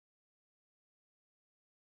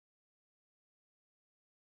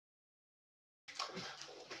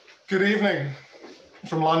Good evening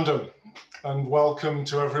from London, and welcome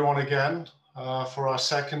to everyone again for our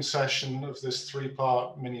second session of this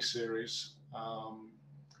three-part mini-series.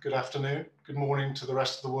 Good afternoon, good morning to the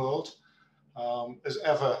rest of the world. As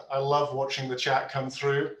ever, I love watching the chat come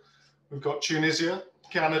through. We've got Tunisia,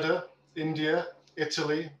 Canada, India,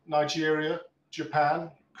 Italy, Nigeria, Japan,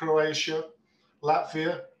 Croatia,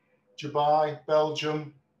 Latvia, Dubai,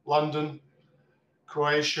 Belgium, London,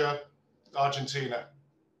 Croatia, Argentina,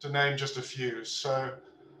 to name just a few. So,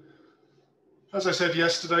 as I said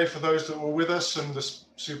yesterday, for those that were with us and the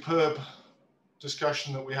superb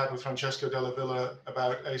discussion that we had with Francesco Della Villa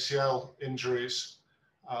about ACL injuries,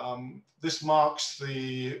 this marks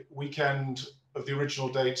the weekend of the original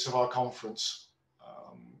dates of our conference.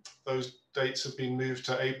 Those dates have been moved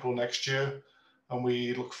to April next year, and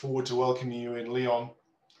we look forward to welcoming you in Lyon.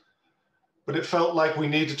 But it felt like we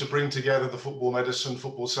needed to bring together the football medicine,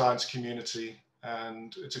 football science community,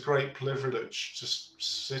 and it's a great privilege to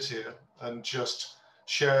sit here and just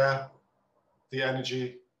share the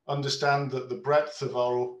energy, understand that the breadth of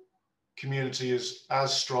our community is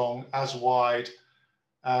as strong, as wide,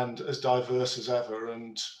 and as diverse as ever.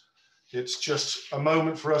 And it's just a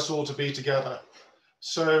moment for us all to be together.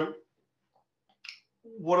 So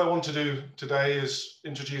what I want to do today is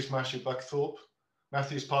introduce Matthew Buckthorpe.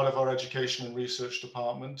 Matthew is part of our education and research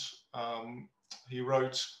department. He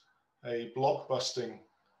wrote a blockbusting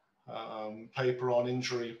paper on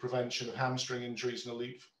injury prevention of hamstring injuries in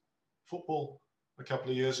elite football a couple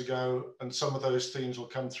of years ago, and some of those themes will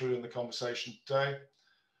come through in the conversation today.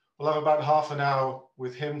 We'll have about half an hour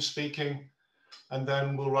with him speaking, and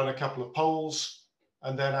then we'll run a couple of polls,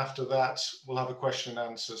 and then after that we'll have a question and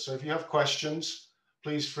answer. So if you have questions,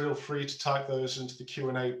 please feel free to type those into the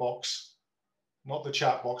Q&A box, not the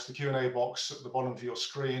chat box, the Q&A box at the bottom of your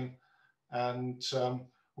screen, and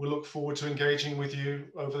we look forward to engaging with you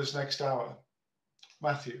over this next hour.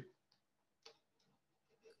 Matthew.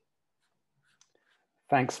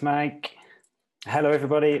 Thanks, Mike. Hello,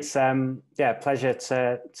 everybody. It's a pleasure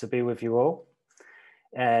to be with you all.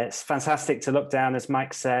 It's fantastic to look down, as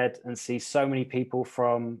Mike said, and see so many people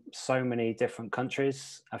from so many different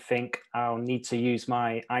countries. I think I'll need to use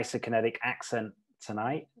my Isokinetic accent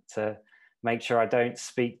tonight to make sure I don't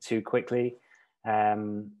speak too quickly.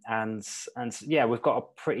 And yeah, we've got a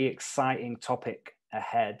pretty exciting topic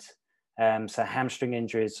ahead. So hamstring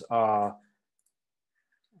injuries are,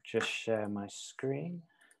 just share my screen.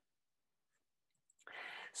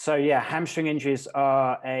 So yeah, hamstring injuries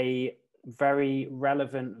are a very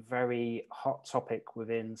relevant, very hot topic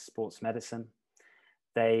within sports medicine.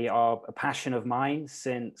 They are a passion of mine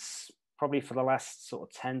since probably for the last sort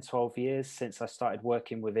of 10, 12 years since I started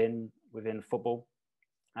working within football.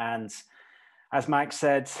 And as Mike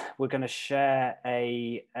said, we're going to share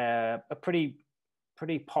a pretty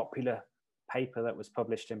popular paper that was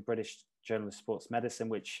published in British Journal of Sports Medicine,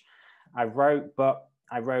 which I wrote, but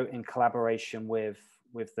I wrote in collaboration with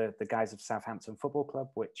the guys of Southampton Football Club,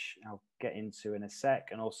 which I'll get into in a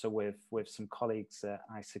sec, and also with some colleagues at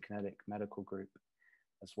Isokinetic Medical Group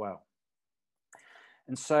as well.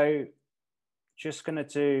 And so just going to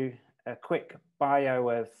do a quick bio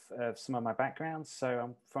of some of my background. So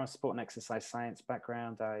I'm from a sport and exercise science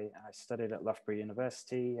background. I studied at Loughborough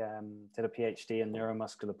University, did a PhD in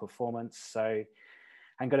neuromuscular performance. So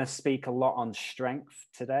I'm going to speak a lot on strength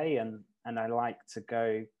today, and I like to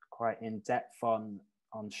go quite in depth on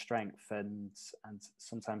strength, and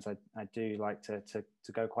sometimes I do like to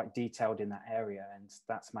go quite detailed in that area, and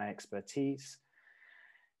that's my expertise.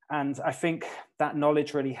 And I think that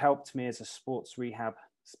knowledge really helped me as a sports rehab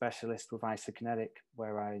specialist with Isokinetic,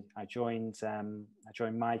 where I joined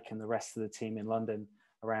Mike and the rest of the team in London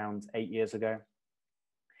around 8 years ago.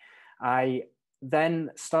 I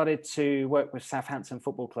then started to work with Southampton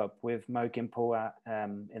Football Club with Mo Gimple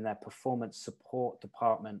in their performance support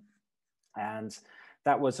department, and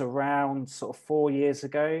that was around sort of 4 years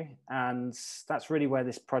ago, and that's really where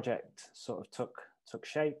this project sort of took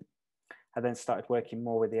shape. I then started working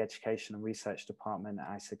more with the education and research department at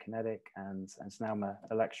Isokinetic, and now I'm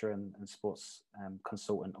a lecturer and sports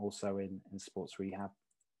consultant also in sports rehab.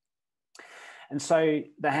 And so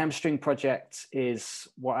the hamstring project is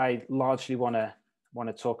what I largely want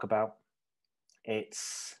to talk about.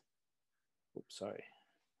 It's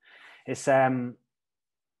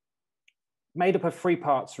made up of 3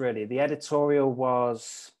 parts, really. The editorial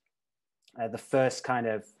was the first kind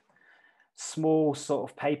of small sort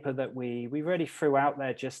of paper that we really threw out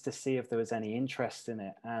there just to see if there was any interest in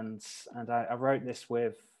it. And I wrote this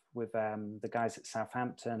with the guys at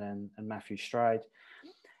Southampton and Matthew Stride.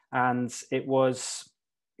 And it was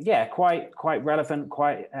yeah, quite relevant,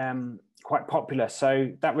 quite popular.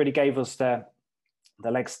 So that really gave us the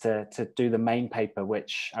legs to do the main paper,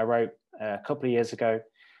 which I wrote a couple of years ago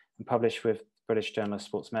and published with British Journal of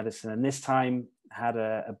Sports Medicine. And this time had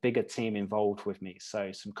a bigger team involved with me.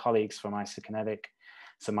 So some colleagues from Isokinetic,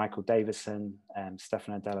 so Michael Davison,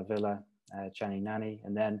 Stefano Della Villa, Gianni Nani,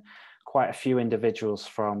 and then quite a few individuals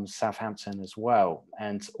from Southampton as well,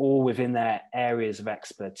 and all within their areas of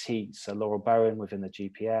expertise. So Laura Bowen within the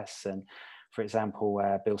GPS, and for example,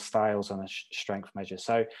 Bill Stiles on a strength measure.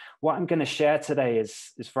 So what I'm going to share today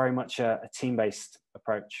is very much a team-based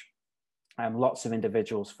approach. Lots of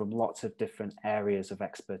individuals from lots of different areas of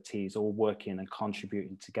expertise, all working and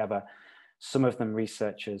contributing together. Some of them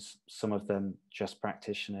researchers, some of them just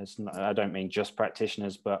practitioners. I don't mean just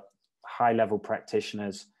practitioners, but high-level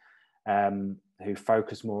practitioners who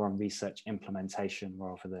focus more on research implementation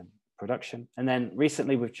rather than production. And then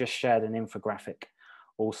recently we've just shared an infographic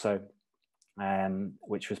also,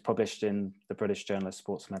 which was published in the British Journal of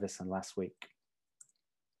Sports Medicine last week.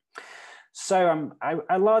 So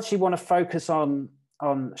I largely want to focus on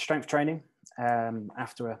strength training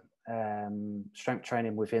after strength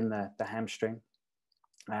training within the hamstring.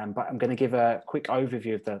 But I'm going to give a quick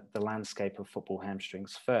overview of the landscape of football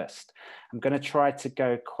hamstrings first. I'm going to try to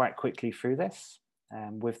go quite quickly through this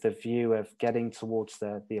with the view of getting towards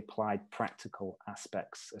the applied practical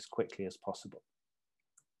aspects as quickly as possible.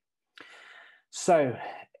 So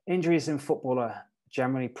injuries in football are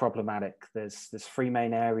generally problematic. There's three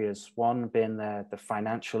main areas, one being the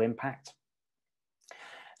financial impact.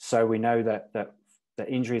 So we know that the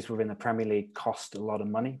injuries within the Premier League cost a lot of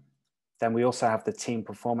money. Then we also have the team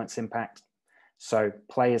performance impact. So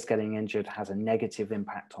players getting injured has a negative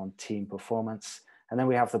impact on team performance. And then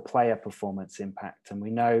we have the player performance impact. And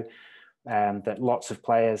we know that lots of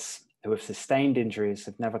players who have sustained injuries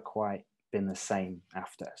have never quite been the same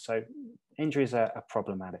after. So injuries are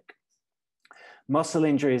problematic. Muscle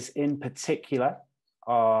injuries in particular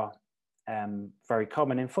are very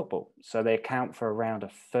common in football. So they account for around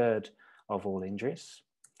 1/3 of all injuries.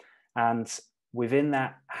 And within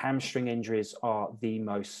that, hamstring injuries are the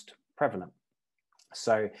most prevalent.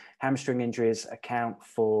 So hamstring injuries account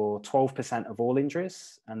for 12% of all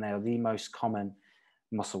injuries, and they are the most common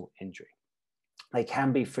muscle injury. They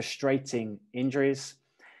can be frustrating injuries.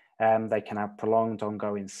 They can have prolonged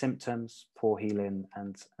ongoing symptoms, poor healing,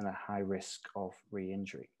 and a high risk of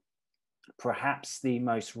re-injury. Perhaps the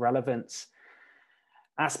most relevant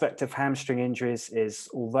aspect of hamstring injuries is,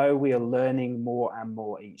 although we are learning more and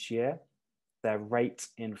more each year, their rate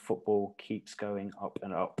in football keeps going up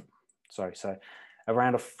and up. So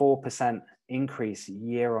around a 4% increase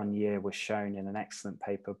year on year was shown in an excellent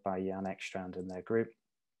paper by Jan Ekstrand and their group,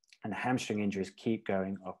 and hamstring injuries keep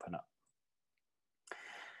going up and up.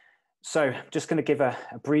 So just going to give a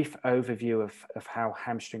brief overview of how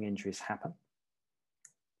hamstring injuries happen.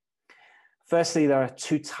 Firstly, there are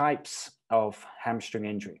two types of hamstring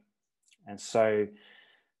injury. And so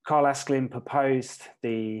Carl Askelin proposed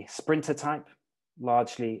the sprinter type,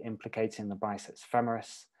 largely implicating the biceps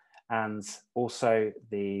femoris, and also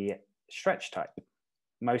the stretch type,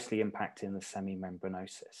 mostly impacting the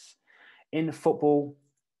semimembranosus. In football,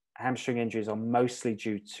 hamstring injuries are mostly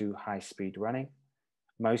due to high-speed running,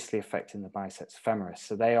 mostly affecting the biceps femoris.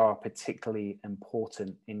 So they are a particularly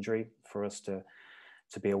important injury for us to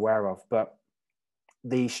be aware of. But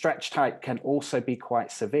the stretch type can also be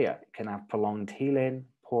quite severe. It can have prolonged healing,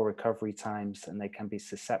 poor recovery times, and they can be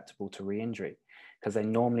susceptible to re-injury because they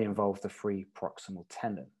normally involve the free proximal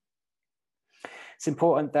tendon. It's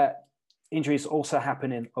important that injuries also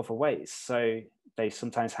happen in other ways. So they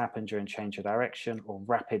sometimes happen during change of direction or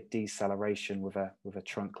rapid deceleration with a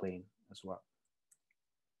trunk lean as well.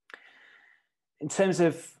 In terms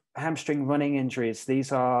of hamstring running injuries,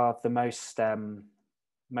 these are the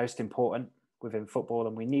most important within football,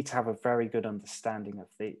 and we need to have a very good understanding of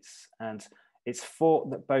these. And it's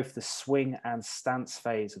thought that both the swing and stance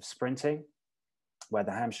phase of sprinting, where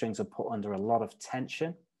the hamstrings are put under a lot of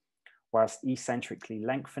tension, whilst eccentrically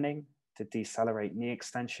lengthening to decelerate knee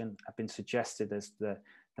extension, have been suggested as the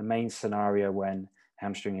main scenario when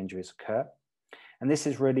hamstring injuries occur. And this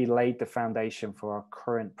has really laid the foundation for our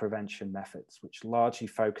current prevention methods, which largely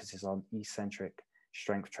focuses on eccentric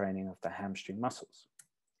strength training of the hamstring muscles.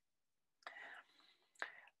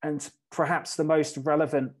 And perhaps the most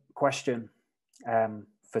relevant question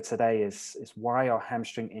for today is why are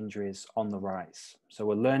hamstring injuries on the rise? So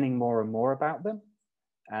we're learning more and more about them,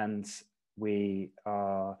 and we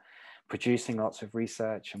are producing lots of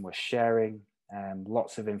research, and we're sharing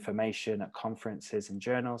lots of information at conferences and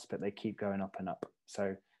journals, but they keep going up and up.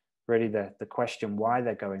 So really the question why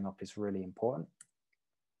they're going up is really important.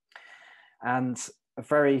 And a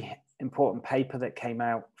very important paper that came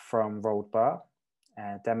out from Roald Barr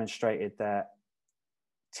demonstrated that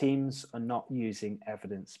teams are not using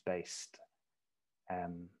evidence-based,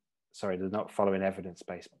 they're not following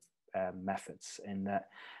evidence-based methods, in that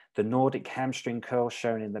the Nordic hamstring curl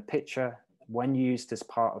shown in the picture, when used as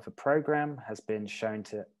part of a program, has been shown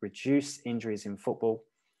to reduce injuries in football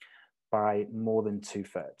by more than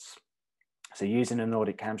 2/3. So using a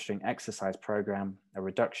Nordic hamstring exercise program, a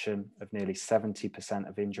reduction of nearly 70%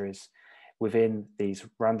 of injuries within these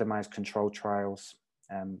randomized controlled trials,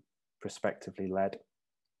 prospectively led.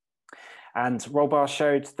 And Roald Barr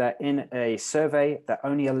showed that in a survey that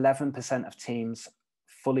only 11% of teams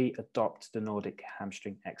fully adopt the Nordic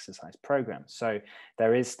hamstring exercise program. So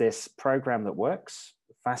there is this program that works,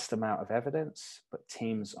 vast amount of evidence, but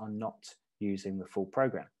teams are not using the full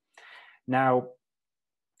program. Now,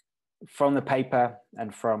 from the paper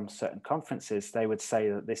and from certain conferences, they would say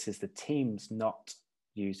that this is the teams not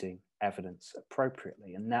using evidence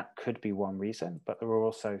appropriately. And that could be one reason, but there are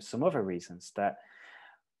also some other reasons that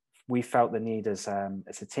we felt the need as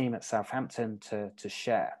a team at Southampton to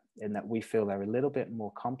share, in that we feel they're a little bit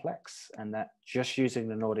more complex, and that just using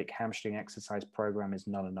the Nordic hamstring exercise program is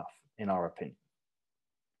not enough, in our opinion.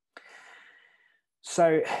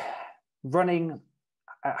 So running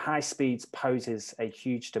at high speeds poses a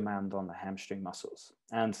huge demand on the hamstring muscles,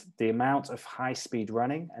 and the amount of high speed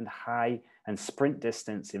running and high and sprint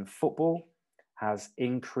distance in football has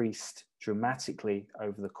increased dramatically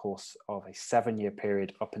over the course of a 7-year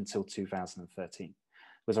period up until 2013. It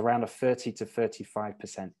was around a 30 to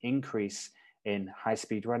 35% increase in high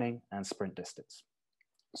speed running and sprint distance.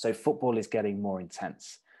 So football is getting more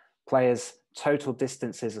intense. Players' total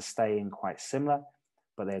distances are staying quite similar,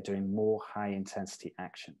 but they're doing more high intensity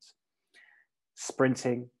actions.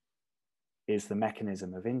 Sprinting is the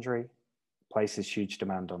mechanism of injury, places huge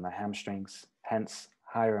demand on the hamstrings, hence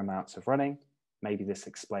higher amounts of running. Maybe this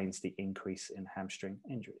explains the increase in hamstring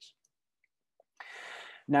injuries.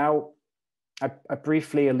 Now, I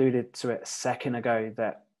briefly alluded to it a second ago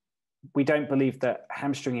that we don't believe that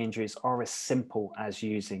hamstring injuries are as simple as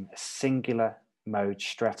using a singular mode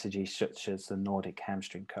strategy such as the Nordic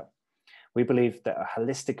hamstring curl. We believe that a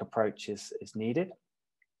holistic approach is needed,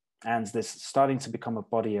 and there's starting to become a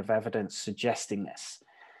body of evidence suggesting this.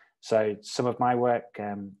 So some of my work,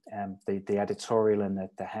 the editorial and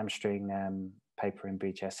the hamstring paper in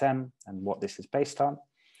BJSM and what this is based on,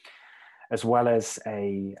 as well as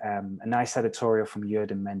a nice editorial from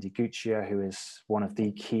Jürgen Mendiguccia, who is one of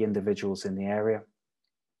the key individuals in the area.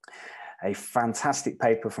 A fantastic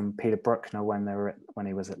paper from Peter Bruckner when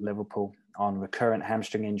he was at Liverpool on recurrent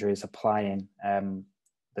hamstring injuries, applying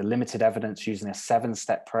the limited evidence using a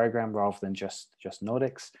 7-step program rather than just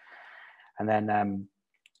Nordics. And then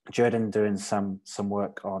Jordan doing some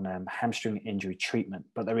work on hamstring injury treatment,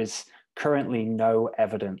 but there is currently no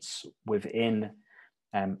evidence within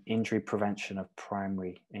injury prevention of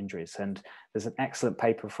primary injuries. And there's an excellent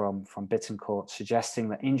paper from Bittencourt suggesting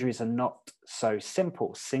that injuries are not so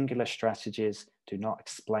simple. Singular strategies do not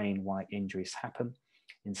explain why injuries happen.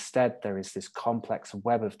 Instead, there is this complex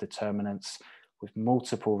web of determinants with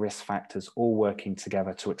multiple risk factors all working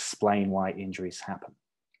together to explain why injuries happen.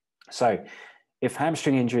 So if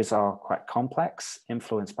hamstring injuries are quite complex,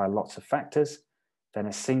 influenced by lots of factors, then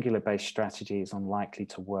a singular-based strategy is unlikely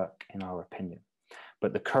to work, in our opinion.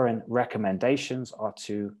 But the current recommendations are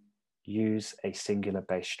to use a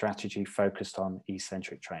singular-based strategy focused on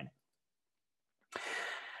eccentric training.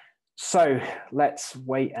 So let's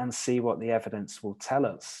wait and see what the evidence will tell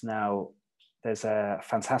us. Now, there's a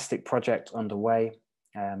fantastic project underway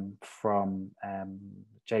from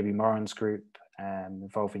JB Moran's group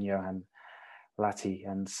involving Johan Latti,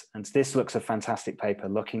 and this looks a fantastic paper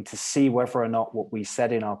looking to see whether or not what we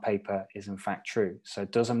said in our paper is in fact true. So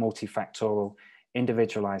does a multifactorial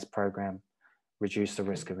individualized program reduce the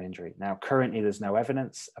risk of injury? Now, currently there's no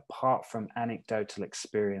evidence apart from anecdotal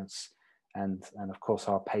experience and of course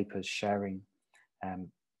our papers sharing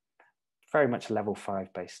very much level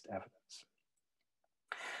 5 based evidence.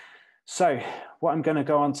 So what I'm going to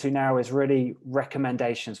go on to now is really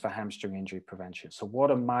recommendations for hamstring injury prevention. So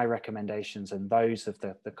what are my recommendations and those of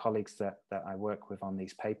the colleagues that I work with on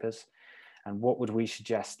these papers? And what would we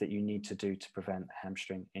suggest that you need to do to prevent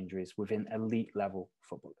hamstring injuries within elite level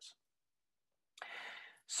footballers?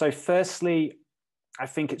 So firstly, I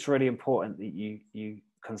think it's really important that you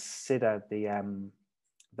consider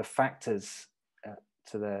the factors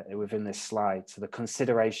within this slide, so the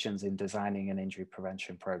considerations in designing an injury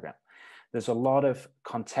prevention program. There's a lot of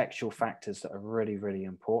contextual factors that are really, really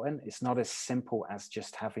important. It's not as simple as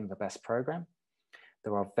just having the best program.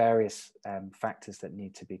 there are various factors that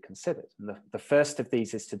need to be considered. And the first of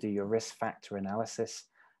these is to do your risk factor analysis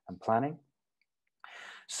and planning.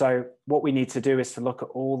 So what we need to do is to look at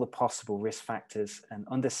all the possible risk factors and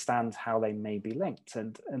understand how they may be linked.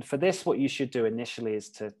 And for this, what you should do initially is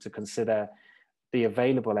to consider the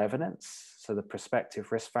available evidence, so the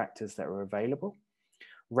prospective risk factors that are available,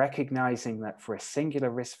 recognizing that for a singular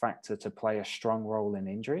risk factor to play a strong role in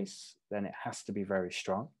injuries, then it has to be very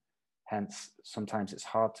strong. Hence, sometimes it's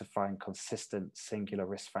hard to find consistent singular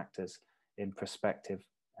risk factors in prospective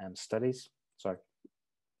studies.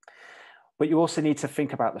 But you also need to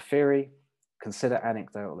think about the theory, consider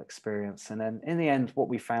anecdotal experience. And then in the end, what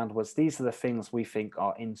we found was these are the things we think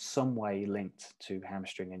are in some way linked to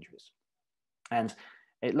hamstring injuries. And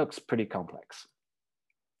it looks pretty complex.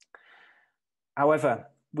 However,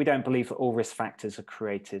 we don't believe that all risk factors are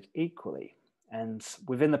created equally. And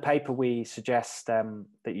within the paper, we suggest that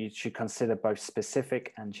you should consider both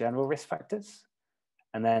specific and general risk factors,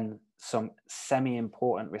 and then some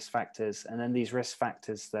semi-important risk factors, and then these risk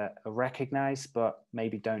factors that are recognized but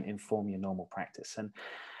maybe don't inform your normal practice. And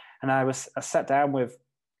I sat down with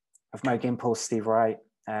Mo Gimple, Steve Wright,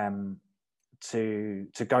 to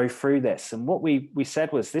go through this. And what we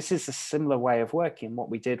said was, this is a similar way of working. What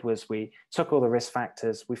we did was we took all the risk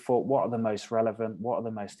factors, we thought, what are the most relevant, what are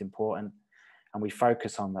the most important, and we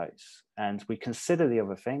focus on those. And we consider the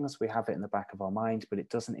other things, we have it in the back of our mind, but it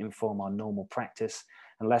doesn't inform our normal practice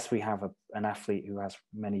unless we have an athlete who has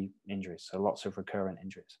many injuries, so lots of recurrent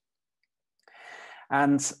injuries.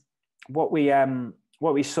 And what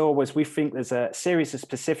we saw was, we think there's a series of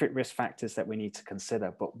specific risk factors that we need to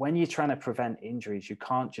consider. But when you're trying to prevent injuries, you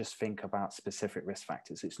can't just think about specific risk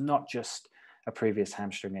factors. It's not just a previous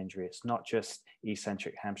hamstring injury. It's not just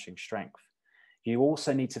eccentric hamstring strength. You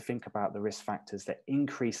also need to think about the risk factors that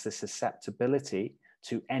increase the susceptibility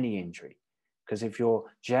to any injury. Because if your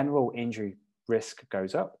general injury risk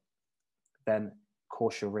goes up, then of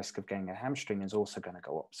course your risk of getting a hamstring is also going to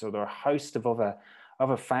go up. So there are a host of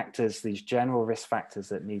other factors, these general risk factors,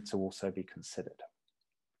 that need to also be considered.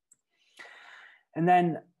 And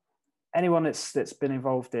then anyone that's been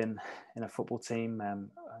involved in a football team and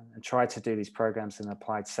tried to do these programs in an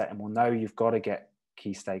applied setting will know you've got to get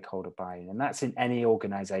key stakeholder buy-in. And that's in any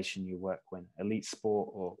organization you work with, elite sport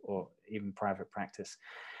or even private practice.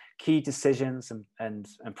 Key decisions and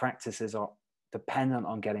practices are dependent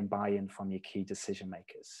on getting buy-in from your key decision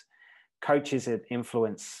makers. Coaches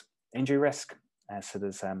influence injury risk. So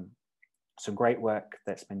there's some great work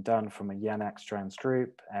that's been done from a Jan Ekstrand's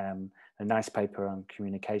group, a nice paper on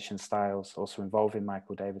communication styles, also involving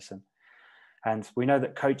Michael Davison. And we know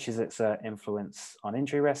that coaches exert influence on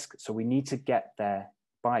injury risk, so we need to get their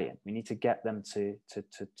buy-in. We need to get them to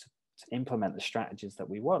implement the strategies that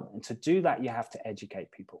we want. And to do that, you have to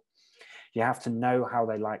educate people. You have to know how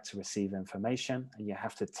they like to receive information, and you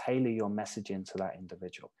have to tailor your messaging to that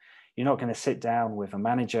individual. You're not going to sit down with a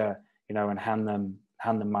manager, and hand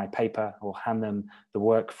them my paper, or hand them the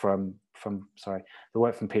work from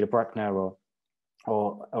Peter Bruckner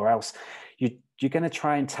or else. You're going to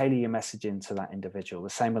try and tailor your messaging to that individual. The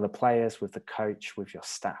same with the players, with the coach, with your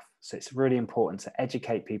staff. So it's really important to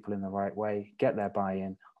educate people in the right way, get their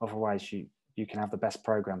buy-in. Otherwise, you can have the best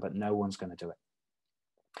program, but no one's going to do it.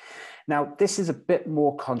 Now, this is a bit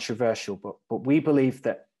more controversial, but we believe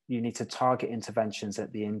that you need to target interventions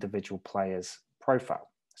at the individual player's profile.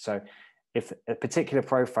 So if a particular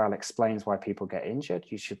profile explains why people get injured,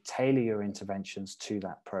 you should tailor your interventions to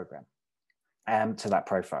that program, to that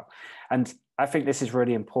profile. And I think this is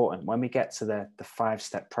really important. When we get to the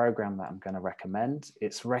 5-step program that I'm going to recommend,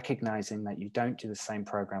 it's recognizing that you don't do the same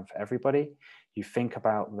program for everybody. You think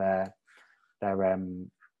about their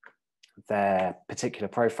particular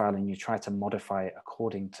profile, and you try to modify it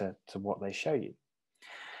according to what they show you.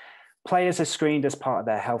 Players are screened as part of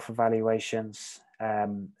their health evaluations.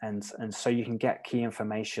 And so you can get key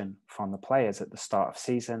information from the players at the start of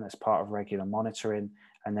season as part of regular monitoring,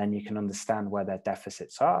 and then you can understand where their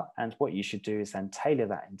deficits are, and what you should do is then tailor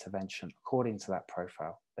that intervention according to that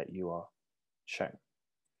profile that you are shown.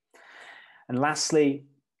 And lastly,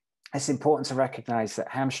 it's important to recognize that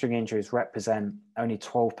hamstring injuries represent only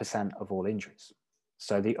 12% of all injuries.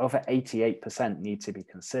 So the other 88% need to be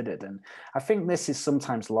considered. And I think this is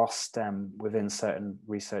sometimes lost within certain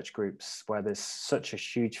research groups, where there's such a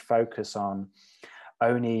huge focus on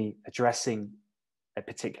only addressing a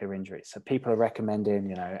particular injury. So people are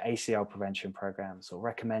recommending, ACL prevention programs, or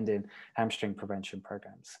recommending hamstring prevention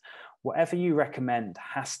programs. Whatever you recommend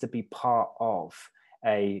has to be part of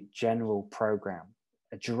a general program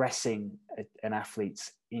addressing an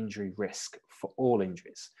athlete's injury risk for all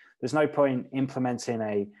injuries. There's no point implementing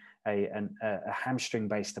a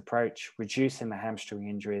hamstring-based approach, reducing the hamstring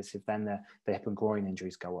injuries if then the hip and groin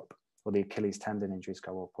injuries go up, or the Achilles tendon injuries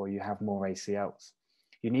go up, or you have more ACLs.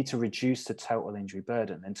 You need to reduce the total injury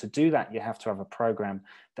burden. And to do that, you have to have a program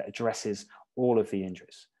that addresses all of the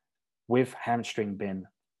injuries, with hamstring being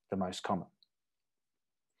the most common.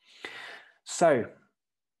 So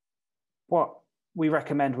what we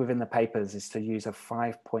recommend within the papers is to use a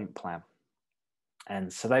 5-point plan.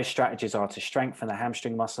 And so those strategies are to strengthen the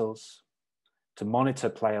hamstring muscles, to monitor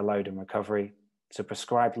player load and recovery, to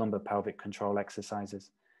prescribe lumbar pelvic control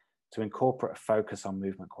exercises, to incorporate a focus on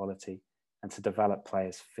movement quality, and to develop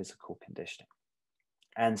players' physical conditioning.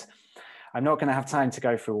 And I'm not going to have time to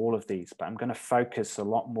go through all of these, but I'm going to focus a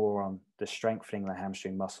lot more on the strengthening the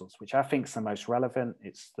hamstring muscles, which I think is the most relevant.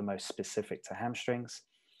 It's the most specific to hamstrings.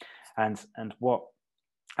 And what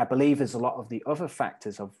I believe is a lot of the other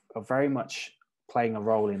factors are very much playing a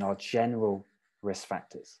role in our general risk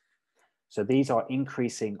factors. So these are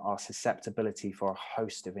increasing our susceptibility for a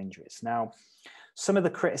host of injuries. Now, some of the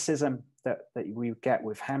criticism that we get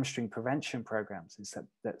with hamstring prevention programs is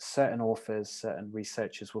that certain authors, certain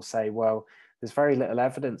researchers will say, well, there's very little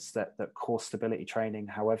evidence that core stability training,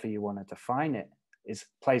 however you want to define it,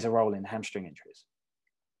 plays a role in hamstring injuries.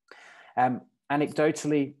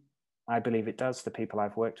 Anecdotally, I believe it does. The people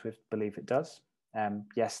I've worked with believe it does.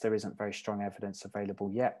 Yes, there isn't very strong evidence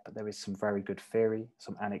available yet, but there is some very good theory,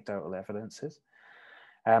 some anecdotal evidences.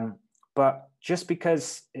 But just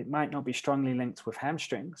because it might not be strongly linked with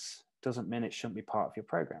hamstrings doesn't mean it shouldn't be part of your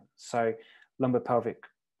program. So lumbar pelvic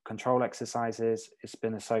control exercises, it's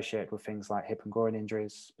been associated with things like hip and groin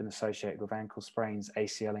injuries, been associated with ankle sprains,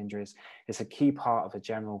 ACL injuries. It's a key part of a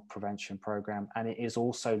general prevention program, and it is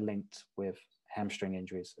also linked with hamstring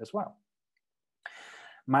injuries as well.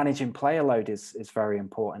 Managing player load is very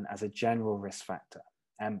important as a general risk factor.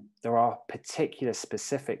 There are particular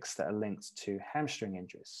specifics that are linked to hamstring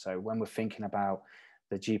injuries. So when we're thinking about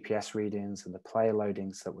the GPS readings and the player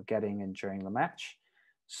loadings that we're getting in during the match,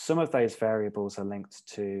 some of those variables are linked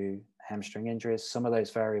to hamstring injuries. Some of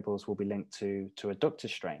those variables will be linked to adductor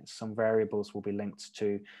strains. Some variables will be linked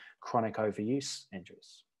to chronic overuse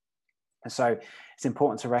injuries. And so it's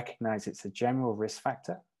important to recognize it's a general risk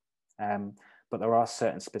factor, but there are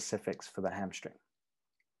certain specifics for the hamstring.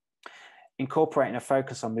 Incorporating a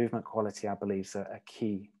focus on movement quality, I believe, is a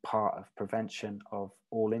key part of prevention of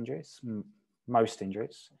all injuries, most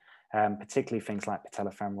injuries, particularly things like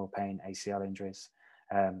patellofemoral pain, ACL injuries,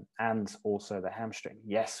 and also the hamstring.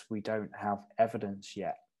 Yes, we don't have evidence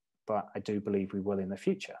yet, but I do believe we will in the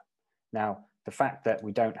future. Now, the fact that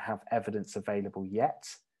we don't have evidence available yet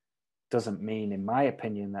doesn't mean, in my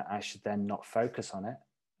opinion, that I should then not focus on it,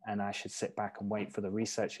 and I should sit back and wait for the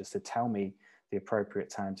researchers to tell me the appropriate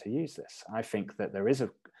time to use this. I think that there is a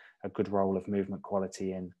good role of movement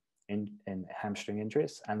quality in hamstring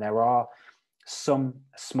injuries, and there are some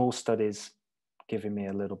small studies giving me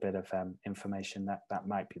a little bit of information that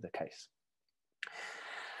might be the case.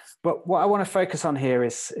 But what I want to focus on here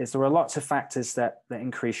is there are lots of factors that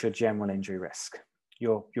increase your general injury risk.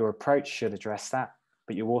 Your approach should address that,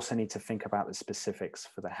 but you also need to think about the specifics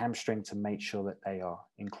for the hamstring to make sure that they are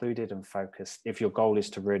included and focused if your goal is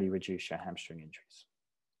to really reduce your hamstring injuries.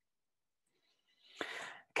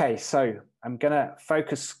 Okay, so I'm going to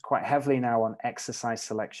focus quite heavily now on exercise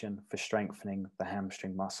selection for strengthening the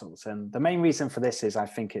hamstring muscles. And the main reason for this is I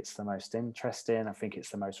think it's the most interesting, I think it's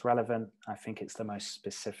the most relevant, I think it's the most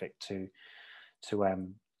specific to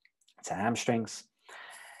hamstrings.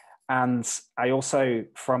 And I also,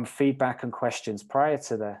 from feedback and questions prior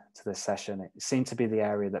to the session, it seemed to be the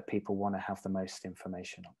area that people want to have the most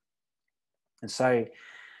information on. And so,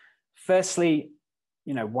 firstly,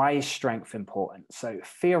 why is strength important? So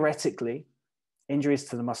theoretically, injuries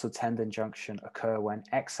to the muscle tendon junction occur when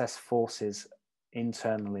excess forces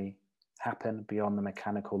internally happen beyond the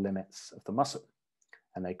mechanical limits of the muscle,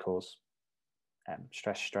 and they cause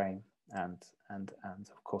stress, strain, and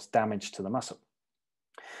of course damage to the muscle.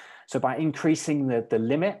 So by increasing the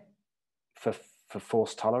limit for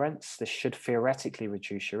force tolerance, this should theoretically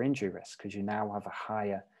reduce your injury risk because you now have a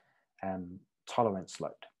higher tolerance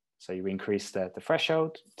load. So you increase the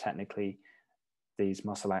threshold, technically these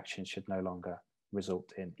muscle actions should no longer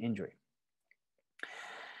result in injury.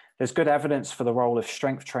 There's good evidence for the role of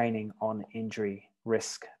strength training on injury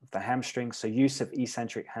risk of the hamstring. So use of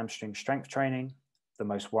eccentric hamstring strength training, the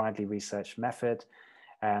most widely researched method,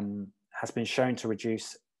 has been shown to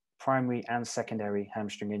reduce primary and secondary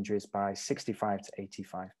hamstring injuries by 65 to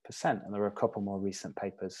 85%. And there are a couple more recent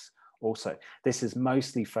papers also. This is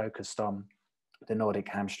mostly focused on the Nordic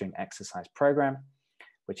hamstring exercise program,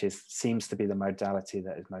 which seems to be the modality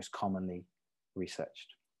that is most commonly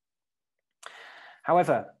researched.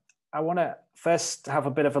 However, I want to first have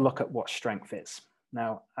a bit of a look at what strength is.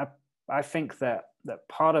 Now, I think that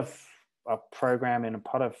part of our programming and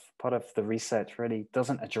part of the research really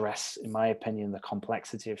doesn't address, in my opinion, the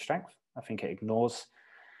complexity of strength. I think it ignores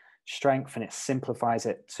strength and it simplifies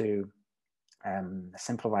it too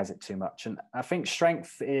much. And I think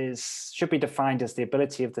strength should be defined as the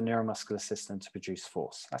ability of the neuromuscular system to produce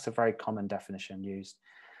force. That's a very common definition used.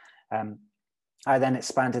 I then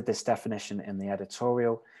expanded this definition in the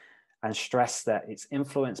editorial and stressed that it's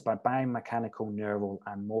influenced by biomechanical, neural,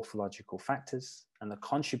 and morphological factors, and the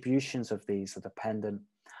contributions of these are dependent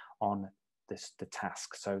on the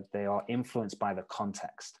task. So they are influenced by the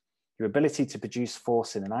context. Your ability to produce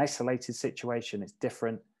force in an isolated situation is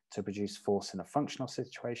different to produce force in a functional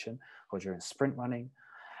situation or during sprint running.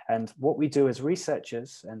 And what we do as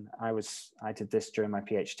researchers, and I did this during my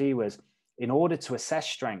PhD, was in order to assess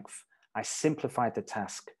strength, I simplified the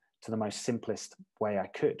task to the most simplest way I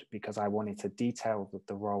could, because I wanted to detail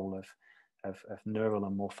the role of neural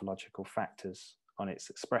and morphological factors on its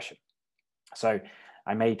expression. So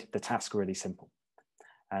I made the task really simple.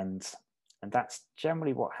 And that's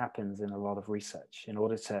generally what happens in a lot of research. In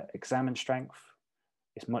order to examine strength,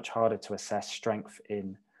 it's much harder to assess strength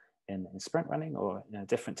in sprint running or in a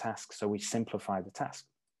different task, so we simplify the task.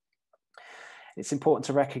 It's important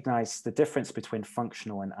to recognize the difference between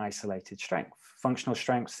functional and isolated strength. Functional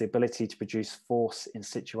strength is the ability to produce force in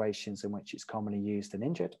situations in which it's commonly used and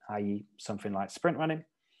injured, i.e. something like sprint running.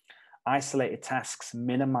 Isolated tasks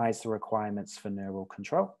minimize the requirements for neural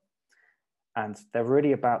control, and they're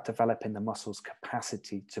really about developing the muscle's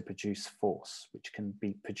capacity to produce force, which can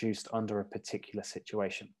be produced under a particular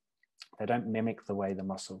situation. They don't mimic the way the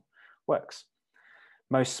muscle works.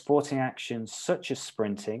 Most sporting actions, such as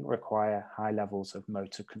sprinting, require high levels of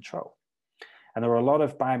motor control. And there are a lot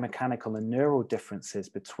of biomechanical and neural differences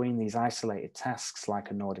between these isolated tasks,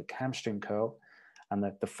 like a Nordic hamstring curl, and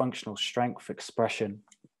the functional strength expression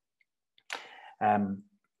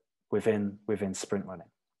within sprint running.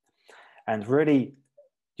 And really,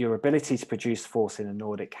 your ability to produce force in a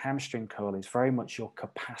Nordic hamstring curl is very much your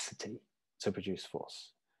capacity to produce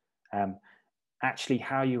force. Actually,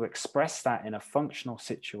 how you express that in a functional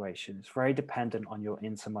situation is very dependent on your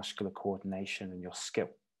intermuscular coordination and your skill.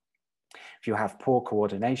 If you have poor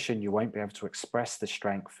coordination, you won't be able to express the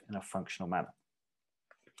strength in a functional manner.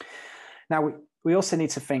 Now, we also need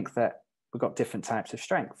to think that we've got different types of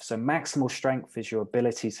strength. So maximal strength is your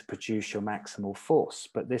ability to produce your maximal force,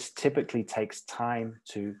 but this typically takes time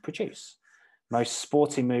to produce. Most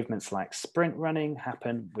sporting movements like sprint running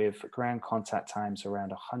happen with ground contact times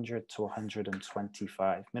around 100 to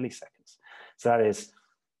 125 milliseconds. So that is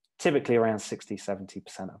typically around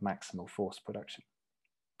 60–70% of maximal force production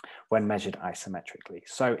when measured isometrically.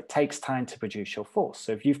 So it takes time to produce your force.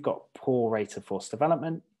 So if you've got poor rate of force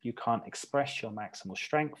development, you can't express your maximal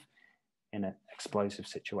strength in an explosive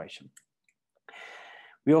situation.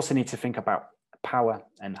 We also need to think about power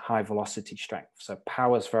and high velocity strength. So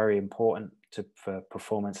power is very important for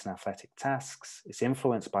performance in athletic tasks. It's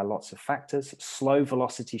influenced by lots of factors. Slow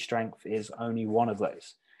velocity strength is only one of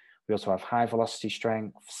those. We also have high velocity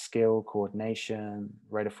strength, skill, coordination,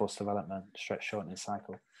 rate of force development, stretch shortening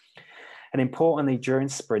cycle. And importantly, during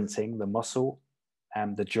sprinting, the muscle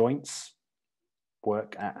and the joints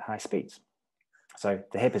work at high speeds. So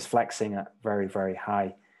the hip is flexing at very, very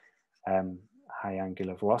high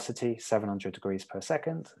angular velocity, 700 degrees per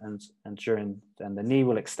second, and the knee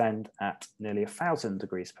will extend at nearly 1,000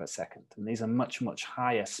 degrees per second. And these are much, much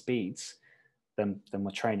higher speeds than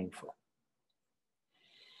we're training for.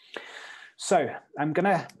 So I'm going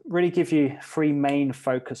to really give you 3 main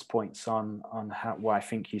focus points on what I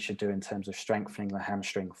think you should do in terms of strengthening the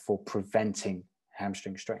hamstring for preventing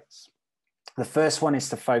hamstring strains. The first one is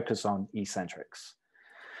to focus on eccentrics.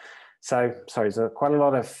 So, sorry, there's quite a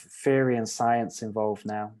lot of theory and science involved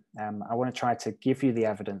now. I want to try to give you the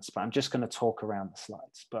evidence, but I'm just going to talk around the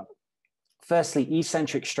slides. But firstly,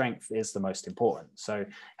 eccentric strength is the most important. So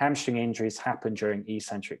hamstring injuries happen during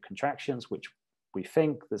eccentric contractions, which we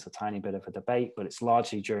think there's a tiny bit of a debate, but it's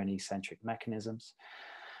largely during eccentric mechanisms.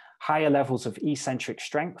 Higher levels of eccentric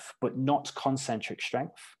strength, but not concentric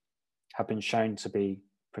strength, have been shown to be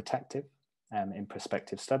protective in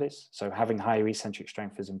prospective studies. So having higher eccentric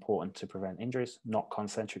strength is important to prevent injuries, not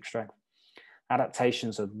concentric strength.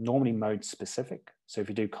 Adaptations are normally mode specific. So if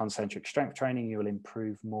you do concentric strength training, you will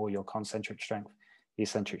improve more your concentric strength,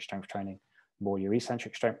 eccentric strength training, more your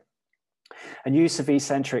eccentric strength. And use of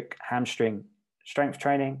eccentric hamstring strength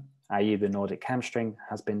training, i.e. the Nordic hamstring,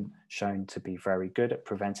 has been shown to be very good at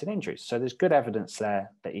preventing injuries. So there's good evidence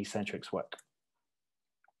there that eccentrics work.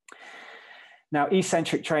 Now,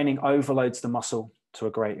 eccentric training overloads the muscle to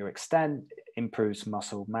a greater extent, improves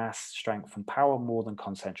muscle mass, strength, and power more than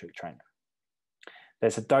concentric training.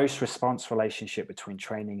 There's a dose-response relationship between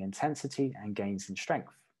training intensity and gains in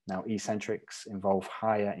strength. Now, eccentrics involve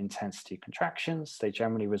higher intensity contractions. They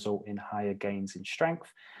generally result in higher gains in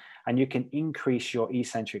strength, and you can increase your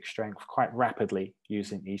eccentric strength quite rapidly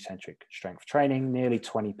using eccentric strength training, nearly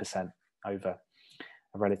 20% over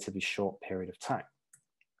a relatively short period of time.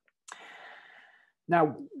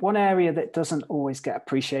 Now, one area that doesn't always get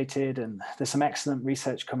appreciated, and there's some excellent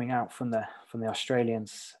research coming out from the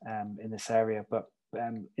Australians in this area, but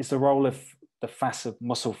is the role of the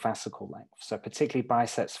muscle fascicle length. So particularly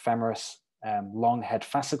biceps femoris, long head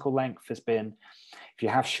fascicle length has been, if you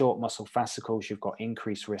have short muscle fascicles, you've got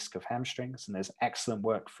increased risk of hamstrings. And there's excellent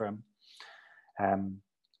work from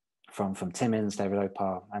Timmins, David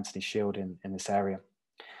Opar, Anthony Shield in this area.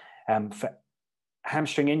 For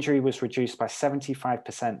hamstring injury was reduced by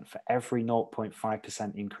 75% for every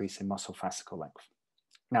 0.5% increase in muscle fascicle length.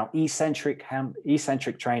 Now, eccentric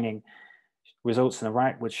training results in a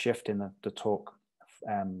rightward shift in the torque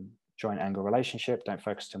joint angle relationship. Don't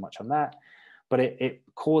focus too much on that, but it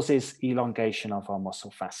causes elongation of our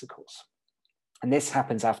muscle fascicles. And this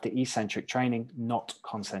happens after eccentric training, not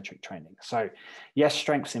concentric training. So yes,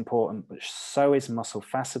 strength's important, but so is muscle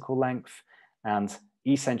fascicle length, and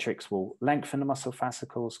eccentrics will lengthen the muscle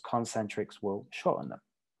fascicles, concentrics will shorten them.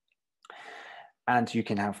 And you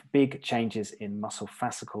can have big changes in muscle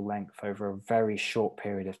fascicle length over a very short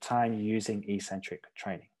period of time using eccentric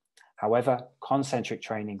training. However, concentric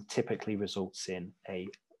training typically results in a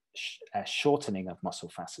shortening of muscle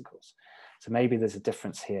fascicles. So maybe there's a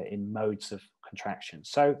difference here in modes of contraction.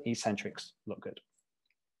 So eccentrics look good.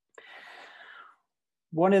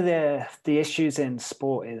 One of the issues in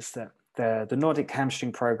sport is that the Nordic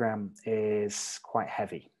hamstring program is quite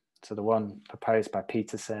heavy. So the one proposed by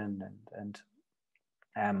Peterson and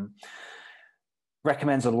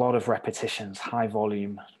recommends a lot of repetitions, high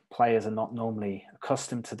volume. Players are not normally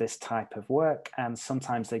accustomed to this type of work, and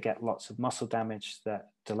sometimes they get lots of muscle damage, that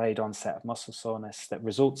delayed onset of muscle soreness that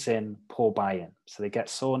results in poor buy-in. So they get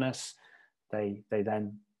soreness, they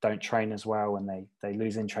then don't train as well, and they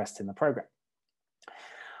lose interest in the program.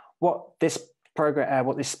 What this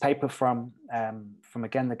paper from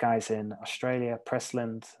again, the guys in Australia,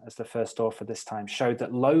 Pressland as the first author this time, showed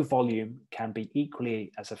that low volume can be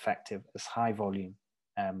equally as effective as high volume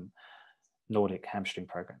Nordic hamstring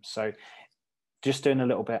programs. So just doing a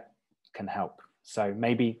little bit can help. So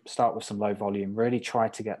maybe start with some low volume, really try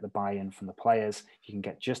to get the buy-in from the players. You can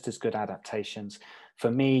get just as good adaptations.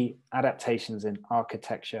 For me, adaptations in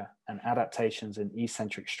architecture and adaptations in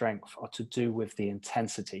eccentric strength are to do with the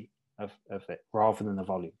intensity of it rather than the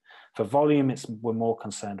volume. For volume, we're more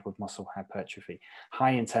concerned with muscle hypertrophy,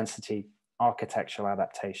 high intensity, architectural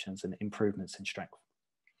adaptations and improvements in strength.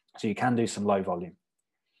 So you can do some low volume.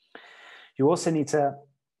 You also need to,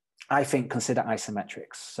 I think, consider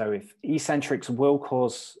isometrics. So if eccentrics will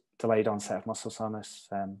cause delayed onset of muscle soreness,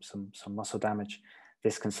 some muscle damage,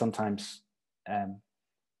 this can sometimes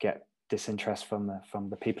get disinterest from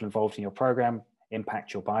the people involved in your program,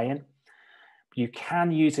 impact your buy-in. You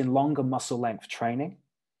can use in longer muscle length training,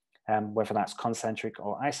 whether that's concentric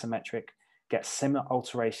or isometric, get similar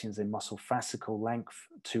alterations in muscle fascicle length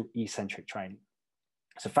to eccentric training.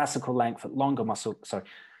 So fascicle length at longer muscle,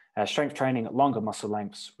 strength training at longer muscle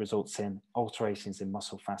lengths results in alterations in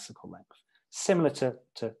muscle fascicle length, similar to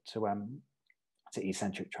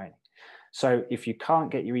eccentric training. So if you can't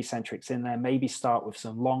get your eccentrics in there, maybe start with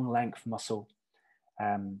some long length muscle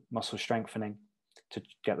strengthening to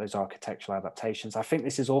get those architectural adaptations. I think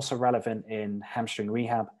this is also relevant in hamstring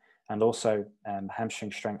rehab and also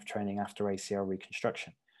hamstring strength training after ACL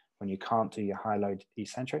reconstruction. When you can't do your high load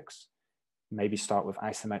eccentrics, maybe start with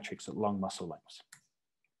isometrics at long muscle lengths.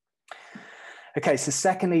 Okay, so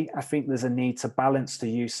secondly, I think there's a need to balance the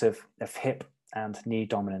use of hip and knee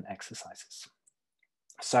dominant exercises.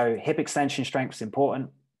 So hip extension strength is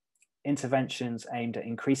important. Interventions aimed at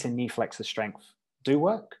increasing knee flexor strength do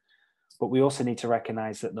work, but we also need to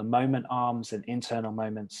recognize that the moment arms and internal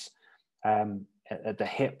moments at the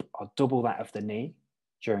hip are double that of the knee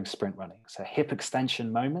during sprint running. So hip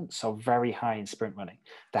extension moments are very high in sprint running.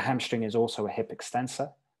 The hamstring is also a hip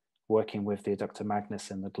extensor, working with the adductor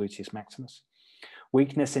magnus and the gluteus maximus.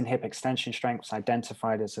 Weakness in hip extension strength is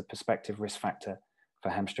identified as a prospective risk factor for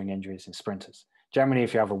hamstring injuries in sprinters. Generally,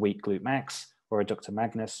 if you have a weak glute max or adductor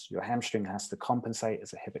magnus, your hamstring has to compensate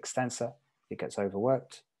as a hip extensor. It gets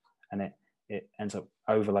overworked and it ends up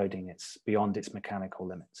overloading beyond its mechanical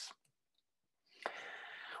limits.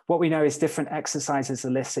 What we know is different exercises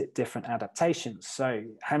elicit different adaptations. So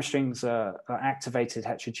hamstrings are activated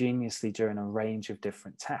heterogeneously during a range of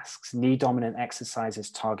different tasks. Knee dominant exercises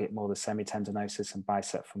target more the semitendinosus and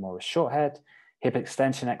bicep femoris short head. Hip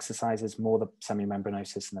extension exercises more the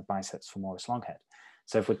semimembranosus and the biceps femoris long head.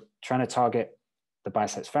 So if we're trying to target the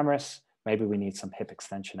biceps femoris, maybe we need some hip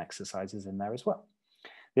extension exercises in there as well.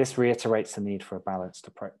 This reiterates the need for a balanced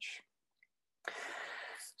approach.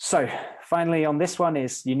 So finally on this one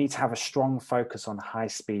is you need to have a strong focus on high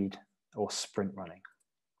speed or sprint running.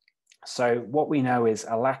 So what we know is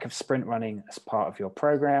a lack of sprint running as part of your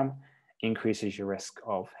program increases your risk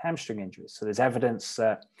of hamstring injuries. So there's evidence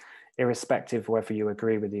that irrespective of whether you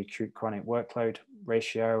agree with the acute chronic workload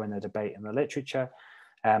ratio and the debate in the literature,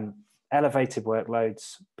 elevated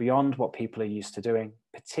workloads beyond what people are used to doing,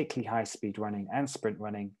 particularly high speed running and sprint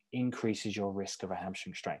running, increases your risk of a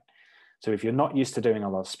hamstring strain. So if you're not used to doing a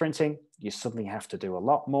lot of sprinting, you suddenly have to do a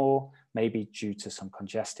lot more, maybe due to some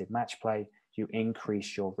congested match play, you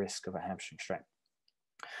increase your risk of a hamstring strain.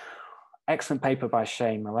 Excellent paper by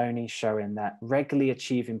Shane Maloney showing that regularly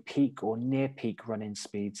achieving peak or near peak running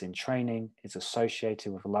speeds in training is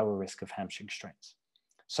associated with a lower risk of hamstring strains.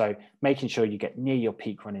 So making sure you get near your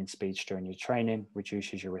peak running speeds during your training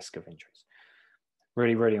reduces your risk of injuries.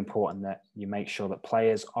 Really, really important that you make sure that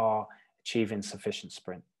players are achieving sufficient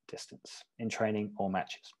sprint distance in training or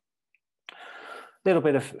matches. A little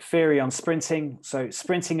bit of theory on sprinting. So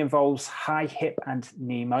sprinting involves high hip and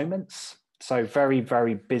knee moments. So very,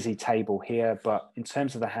 very busy table here, but in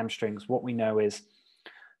terms of the hamstrings, what we know is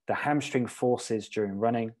the hamstring forces during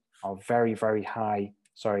running are very, very high,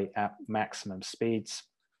 at maximum speeds.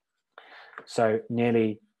 So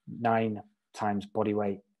nearly 9 times body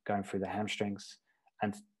weight going through the hamstrings.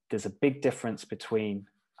 And there's a big difference between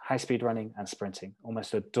high speed running and sprinting,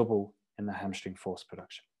 almost a double in the hamstring force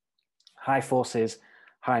production. High forces,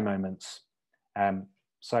 high moments.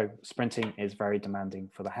 So sprinting is very demanding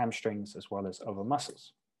for the hamstrings as well as other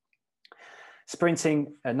muscles.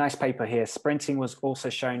 Sprinting, a nice paper here, sprinting was also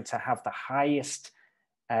shown to have the highest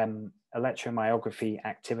electromyography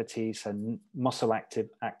activities and muscle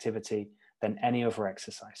activity than any other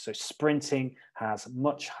exercise. So sprinting has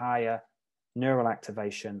much higher neural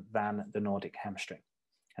activation than the Nordic hamstring.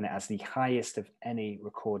 And it has the highest of any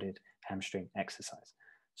recorded hamstring exercise.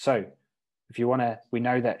 So if you want to, we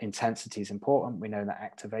know that intensity is important. We know that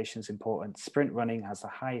activation is important. Sprint running has the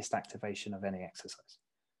highest activation of any exercise.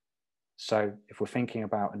 So if we're thinking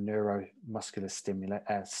about a neuromuscular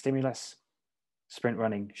stimulus, sprint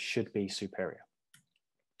running should be superior.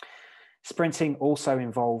 Sprinting also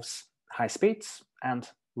involves high speeds and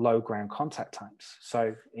low ground contact times.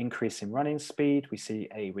 So increase in running speed, we see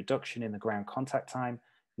a reduction in the ground contact time,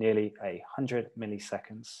 nearly 100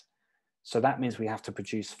 milliseconds. So that means we have to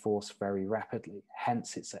produce force very rapidly.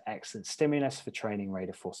 Hence, it's an excellent stimulus for training rate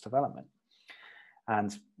of force development.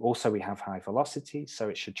 And also we have high velocity, so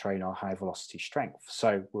it should train our high velocity strength.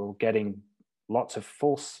 So we're getting lots of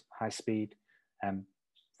force, high speed, and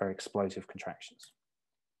very explosive contractions.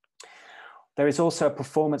 There is also a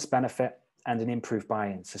performance benefit and an improved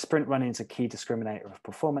buy-in. So sprint running is a key discriminator of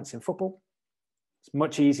performance in football. It's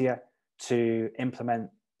much easier to implement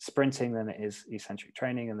sprinting than it is eccentric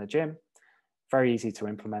training in the gym. Very easy to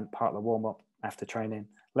implement, part of the warm-up after training,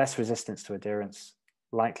 less resistance to adherence,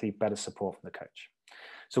 likely better support from the coach.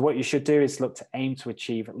 So what you should do is look to aim to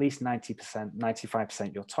achieve at least 90%,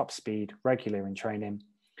 95% your top speed regular in training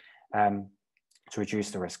to reduce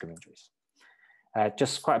the risk of injuries.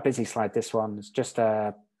 Just quite a busy slide, this one. It's just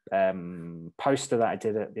a poster that I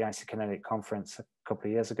did at the Isokinetic conference a couple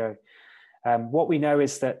of years ago. What we know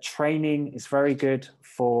is that training is very good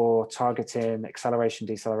for targeting acceleration,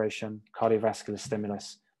 deceleration, cardiovascular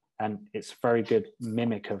stimulus, and it's very good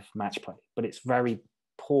mimic of match play, but it's very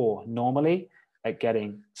poor normally at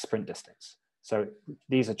getting sprint distance. So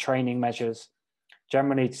these are training measures.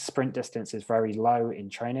 Generally, sprint distance is very low in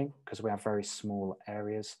training because we have very small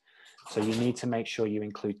areas. So you need to make sure you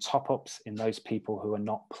include top-ups in those people who are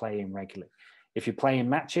not playing regularly. If you play in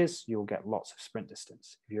matches, you'll get lots of sprint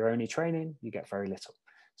distance. If you're only training, you get very little.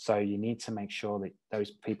 So you need to make sure that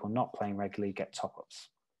those people not playing regularly get top-ups.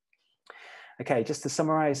 Okay, just to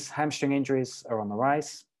summarize, hamstring injuries are on the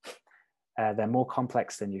rise. They're more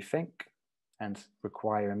complex than you think and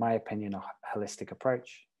require, in my opinion, a holistic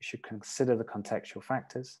approach. You should consider the contextual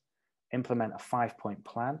factors, implement a 5-point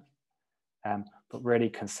plan, but really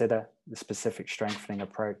consider the specific strengthening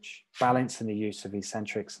approach, balance in the use of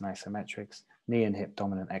eccentrics and isometrics, knee and hip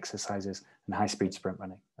dominant exercises, and high-speed sprint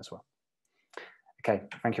running as well. Okay,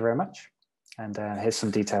 thank you very much. And here's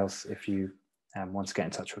some details if you want to get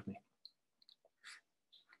in touch with me.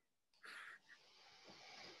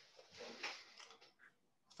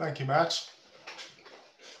 Thank you, Matt.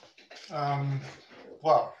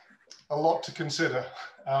 Well, a lot to consider.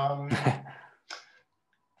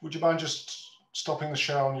 Would you mind just stopping the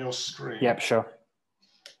share on your screen? Yep, sure.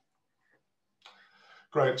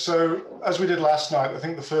 Great. So as we did last night, I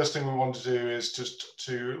think the first thing we want to do is just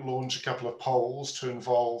to launch a couple of polls to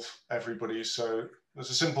involve everybody. So there's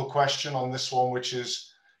a simple question on this one, which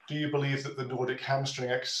is, do you believe that the Nordic hamstring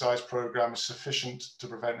exercise program is sufficient to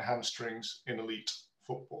prevent hamstrings in elite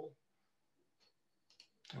football?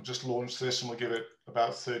 We'll just launch this and we'll give it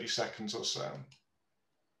about 30 seconds or so.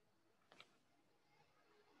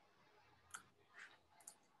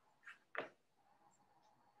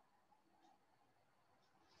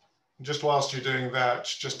 Just whilst you're doing that,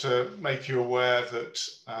 just to make you aware that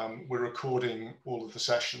we're recording all of the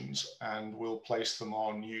sessions and we'll place them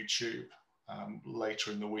on YouTube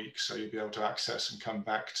later in the week. So you'll be able to access and come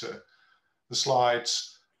back to the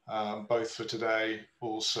slides, both for today,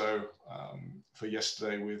 also for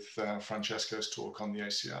yesterday with Francesco's talk on the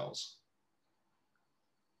ACLs.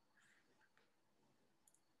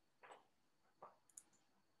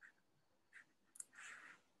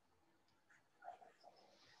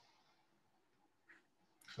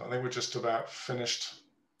 So I think we're just about finished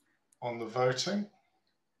on the voting.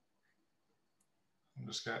 I'm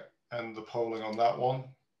just going to end the polling on that one.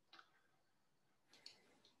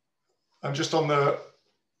 And just on the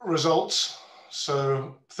results,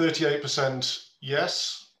 so 38%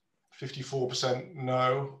 yes, 54%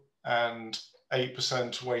 no, and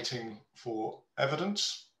 8% waiting for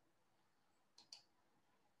evidence.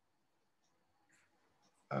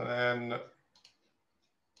 And then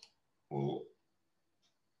we'll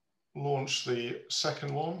launch the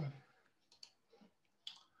second one.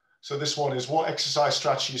 So this one is, what exercise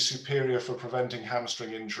strategy is superior for preventing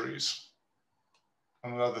hamstring injuries?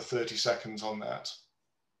 And another 30 seconds on that.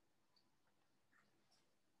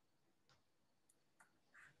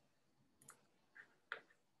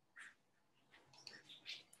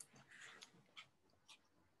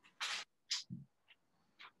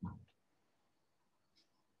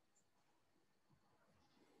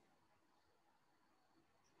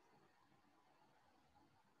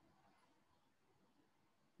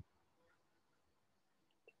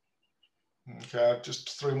 Okay,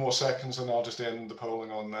 just 3 more seconds and I'll just end the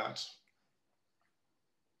polling on that.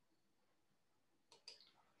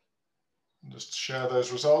 And just share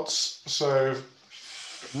those results. So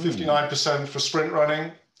 59% for sprint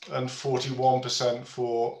running and 41%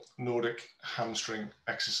 for Nordic hamstring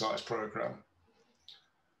exercise program.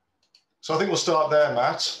 So I think we'll start there,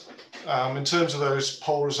 Matt. In terms of those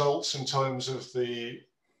poll results, in terms of the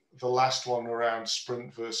last one around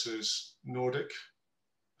sprint versus Nordic,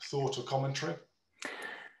 thought or commentary?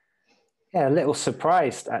 Yeah, a little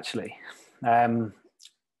surprised actually.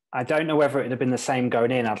 I don't know whether it would have been the same going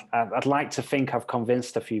in. I'd like to think I've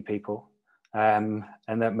convinced a few people, and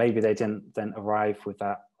that maybe they didn't arrive with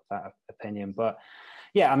that opinion. But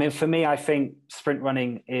yeah, I mean, for me, I think sprint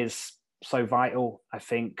running is so vital. I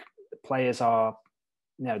think players are,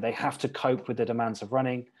 they have to cope with the demands of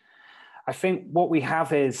running. I think what we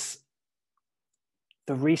have is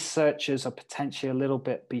the researchers are potentially a little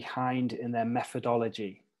bit behind in their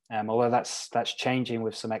methodology, although that's changing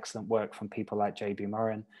with some excellent work from people like J.B.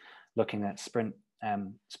 Moran looking at sprint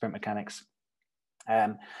mechanics.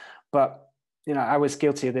 But I was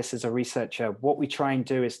guilty of this as a researcher. What we try and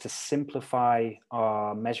do is to simplify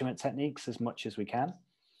our measurement techniques as much as we can,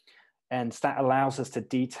 and that allows us to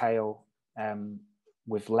detail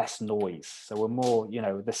with less noise. So we're more,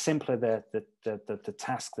 the simpler the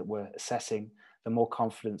task that we're assessing, the more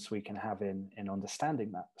confidence we can have in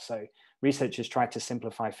understanding that. So researchers try to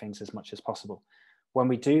simplify things as much as possible. When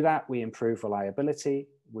we do that, we improve reliability,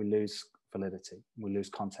 we lose validity, we lose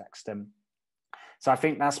context. So I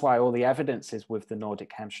think that's why all the evidence is with the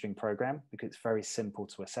Nordic hamstring program, because it's very simple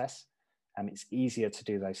to assess and it's easier to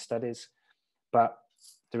do those studies. But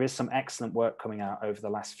there is some excellent work coming out over the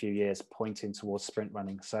last few years pointing towards sprint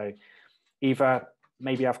running. So either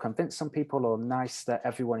maybe I've convinced some people, or nice that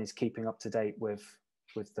everyone is keeping up to date with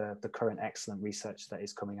the current excellent research that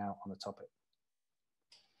is coming out on the topic.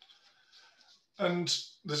 And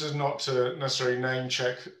this is not to necessarily name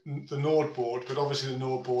check the Nord board, but obviously the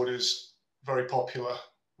Nord board is very popular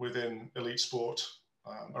within elite sport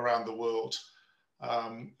around the world.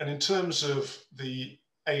 And in terms of the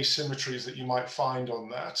asymmetries that you might find on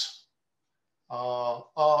that, are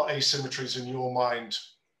asymmetries in your mind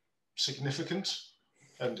significant?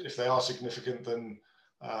 And if they are significant, then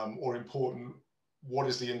or important, what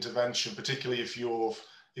is the intervention, particularly if you're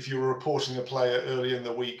reporting a player early in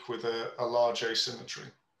the week with a large asymmetry?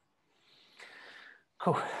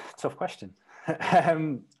 Cool, tough question.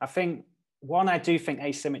 I think I do think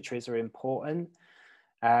asymmetries are important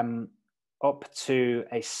up to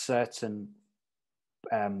a certain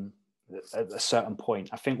point.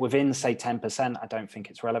 I think within, say, 10%, I don't think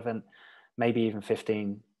it's relevant. Maybe even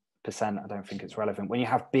 15%, I don't think it's relevant. When you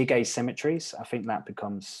have big asymmetries, I think that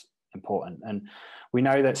becomes important. And we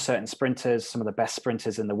know that certain sprinters, some of the best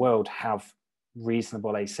sprinters in the world, have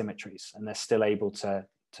reasonable asymmetries, and they're still able to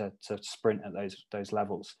sprint at those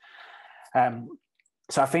levels.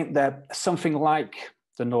 So I think that something like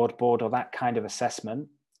the Nord board or that kind of assessment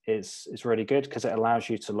is really good, because it allows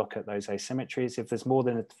you to look at those asymmetries. If there's more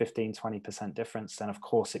than a 15-20% difference, then of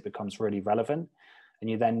course it becomes really relevant, and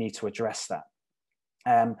you then need to address that.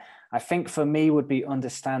 I think for me would be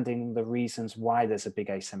understanding the reasons why there's a big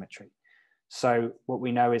asymmetry. So what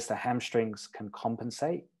we know is the hamstrings can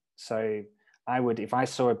compensate. So if I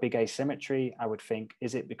saw a big asymmetry, I would think,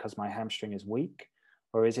 is it because my hamstring is weak,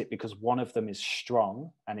 or is it because one of them is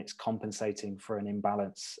strong and it's compensating for an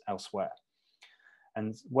imbalance elsewhere?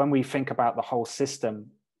 And when we think about the whole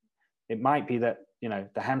system, it might be that,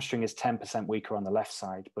 the hamstring is 10% weaker on the left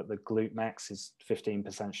side, but the glute max is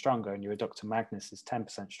 15% stronger, and your adductor magnus is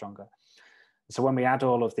 10% stronger. So when we add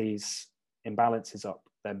all of these imbalances up,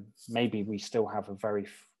 then maybe we still have a very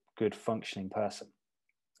good functioning person.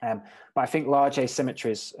 But I think large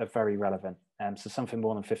asymmetries are very relevant. So something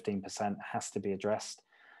more than 15% has to be addressed.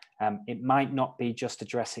 It might not be just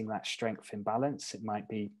addressing that strength imbalance. It might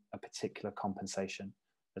be a particular compensation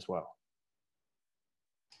as well.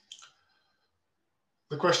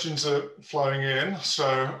 The questions are flowing in.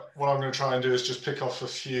 So what I'm going to try and do is just pick off a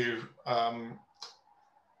few.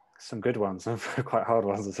 Some good ones, quite hard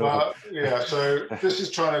ones as well. Yeah, so this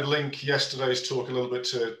is trying to link yesterday's talk a little bit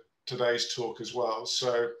to today's talk as well.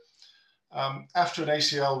 So after an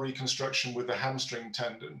ACL reconstruction with the hamstring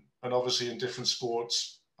tendon, and obviously in different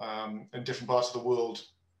sports, in different parts of the world,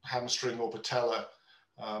 hamstring or patella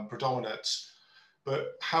predominates.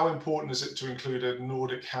 But how important is it to include a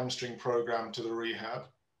Nordic hamstring program to the rehab?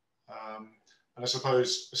 And I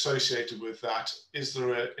suppose associated with that, is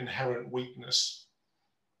there an inherent weakness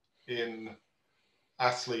in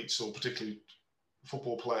athletes, or particularly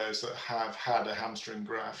football players, that have had a hamstring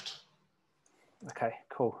graft? Okay,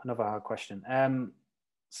 cool. Another hard question.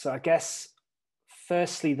 So I guess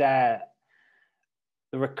firstly the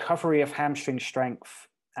recovery of hamstring strength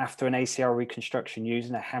after an ACL reconstruction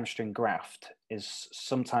using a hamstring graft is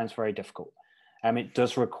sometimes very difficult. It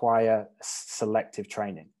does require selective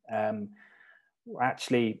training.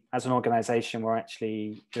 Actually, as an organization, we're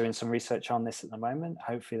actually doing some research on this at the moment.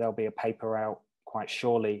 Hopefully there'll be a paper out quite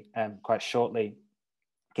shortly,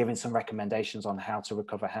 giving some recommendations on how to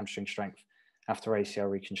recover hamstring strength after ACL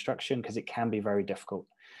reconstruction, because it can be very difficult.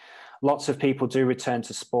 Lots of people do return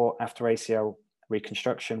to sport after ACL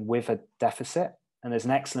reconstruction with a deficit. And there's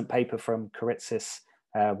an excellent paper from Karitzis,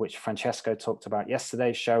 which Francesco talked about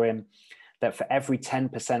yesterday, showing that for every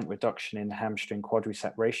 10% reduction in hamstring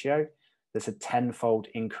quadricep ratio, there's a 10-fold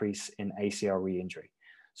increase in ACL re-injury.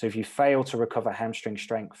 So if you fail to recover hamstring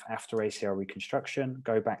strength after ACL reconstruction,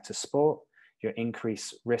 go back to sport, your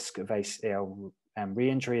increased risk of ACL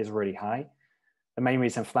re-injury is really high. The main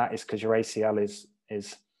reason for that is because your ACL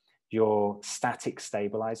is your static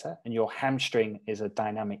stabilizer, and your hamstring is a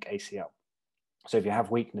dynamic ACL. So if you have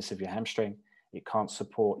weakness of your hamstring, it can't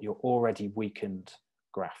support your already weakened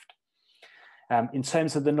graft. In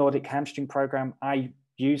terms of the Nordic hamstring program, I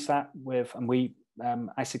use that with, and we,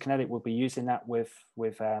 Isokinetic will be using that with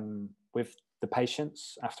the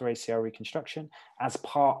patients after ACL reconstruction as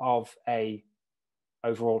part of a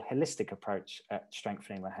overall holistic approach at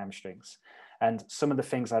strengthening the hamstrings. And some of the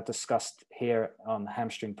things I've discussed here on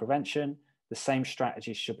hamstring prevention, the same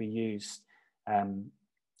strategies should be used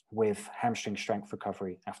with hamstring strength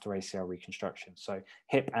recovery after ACL reconstruction. So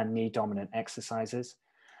hip and knee dominant exercises.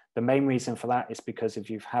 The main reason for that is because if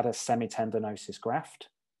you've had a semitendinosus graft,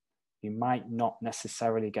 you might not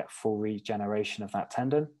necessarily get full regeneration of that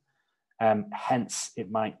tendon. Hence,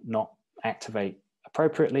 it might not activate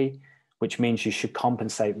appropriately, which means you should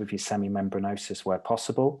compensate with your semimembranosus where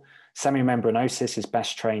possible. Semimembranosus is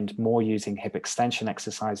best trained more using hip extension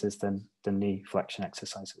exercises than knee flexion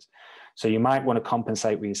exercises. So you might want to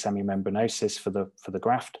compensate with your semimembranosus for the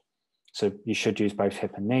graft. So you should use both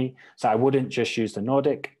hip and knee. So I wouldn't just use the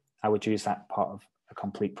Nordic, I would use that part of a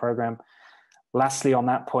complete program. Lastly, on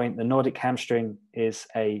that point, the Nordic hamstring is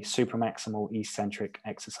a supramaximal eccentric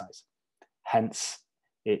exercise. Hence,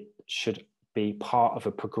 it should be part of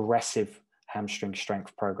a progressive hamstring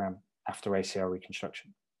strength program after ACL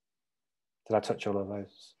reconstruction. Did I touch all of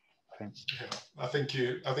those? I think. Yeah, I think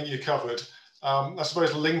you covered. I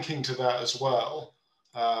suppose linking to that as well,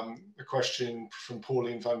 a question from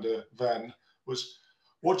Pauline van der Ven was,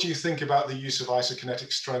 what do you think about the use of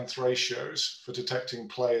isokinetic strength ratios for detecting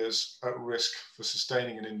players at risk for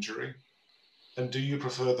sustaining an injury? And do you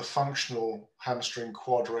prefer the functional hamstring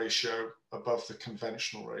quad ratio above the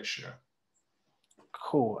conventional ratio?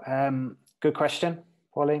 Cool. Good question,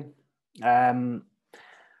 Pauline.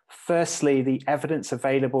 Firstly, the evidence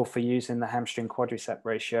available for using the hamstring quadricep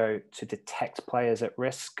ratio to detect players at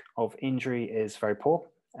risk of injury is very poor.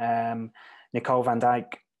 Nicole van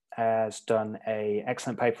Dijk has done an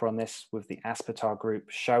excellent paper on this with the Aspetar group,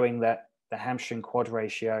 showing that the hamstring quad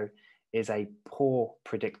ratio is a poor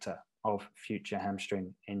predictor of future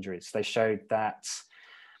hamstring injuries. They showed that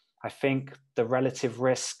I think the relative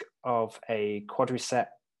risk of a quadricep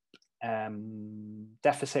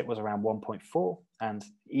deficit was around 1.4, and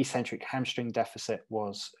eccentric hamstring deficit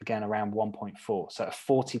was again around 1.4, so a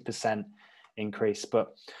 40% increase.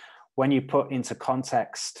 But when you put into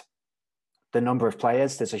context the number of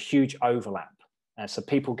players, there's a huge overlap. So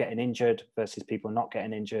people getting injured versus people not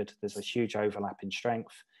getting injured, there's a huge overlap in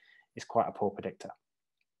strength. It's quite a poor predictor.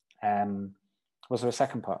 Was there a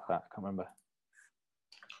second part of that? I can't remember.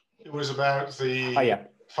 It was about the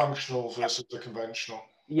functional versus the conventional.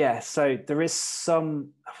 Yeah, so there is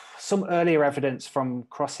some earlier evidence from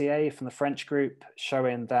Crossier, from the French group,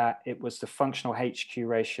 showing that it was the functional HQ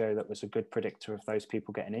ratio that was a good predictor of those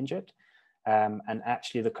people getting injured. And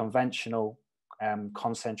actually the conventional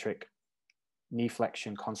concentric knee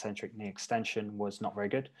flexion, concentric knee extension was not very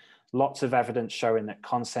good. Lots of evidence showing that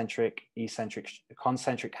concentric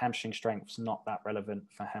hamstring strength is not that relevant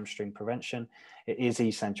for hamstring prevention. It is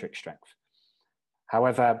eccentric strength.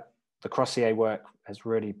 However, the Crossier work has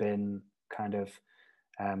really been kind of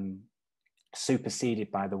superseded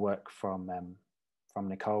by the work from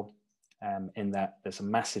Nicole, in that there's a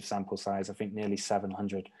massive sample size, I think nearly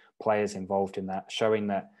 700 players involved in that, showing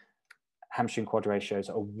that hamstring quad ratios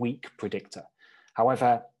are a weak predictor.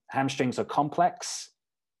 However, hamstrings are complex.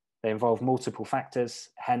 They involve multiple factors.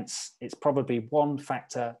 Hence, it's probably one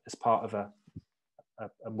factor as part of a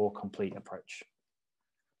more complete approach.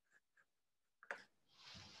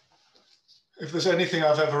 If there's anything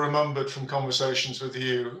I've ever remembered from conversations with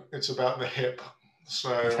you, it's about the hip.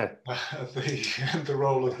 So the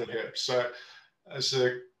role of the hip. So it's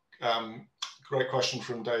a great question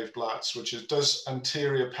from Dave Blatz, which is, does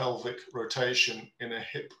anterior pelvic rotation in a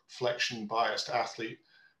hip flexion biased athlete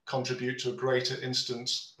contribute to a greater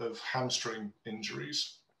instance of hamstring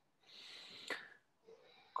injuries?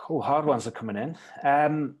 Cool, hard ones are coming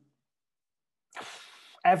in.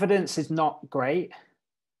 Evidence is not great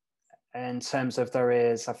in terms of, there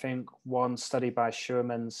is, I think, one study by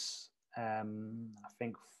Schurmans, I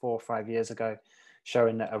think 4 or 5 years ago,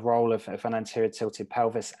 showing that a role of an anterior tilted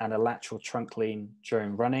pelvis and a lateral trunk lean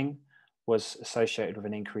during running was associated with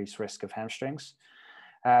an increased risk of hamstrings.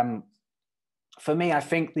 For me, I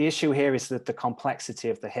think the issue here is that the complexity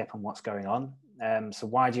of the hip and what's going on. So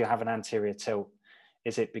why do you have an anterior tilt?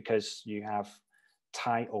 Is it because you have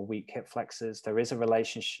tight or weak hip flexors? There is a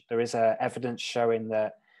relationship, there is evidence showing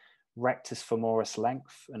that rectus femoris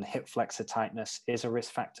length and hip flexor tightness is a risk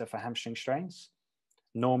factor for hamstring strains.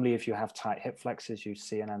 Normally, if you have tight hip flexors, you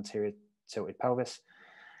see an anterior tilted pelvis.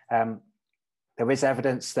 There is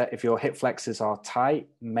evidence that if your hip flexors are tight,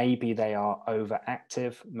 maybe they are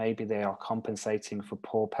overactive, maybe they are compensating for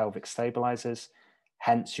poor pelvic stabilizers.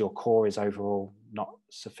 Hence, your core is overall not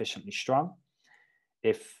sufficiently strong.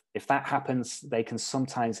 If that happens, they can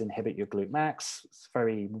sometimes inhibit your glute max. It's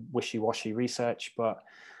very wishy-washy research, but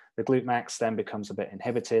the glute max then becomes a bit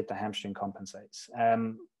inhibited, the hamstring compensates.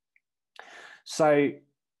 So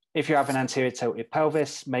if you have an anterior tilted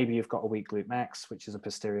pelvis, maybe you've got a weak glute max, which is a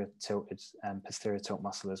posterior tilted posterior tilt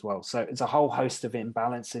muscle as well. So it's a whole host of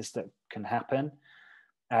imbalances that can happen.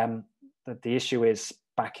 But the issue is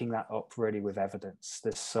backing that up really with evidence.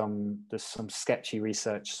 There's some sketchy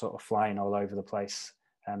research sort of flying all over the place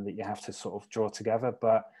that you have to sort of draw together.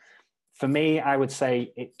 But for me, I would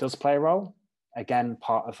say it does play a role. Again,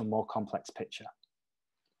 part of a more complex picture.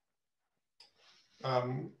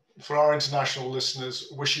 For our international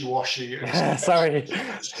listeners, wishy-washy and sorry,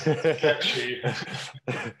 sketchy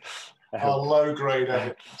are low-grade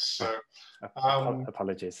evidence. So,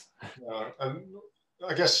 apologies. And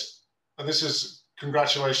I guess this is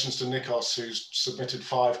congratulations to Nikos, who's submitted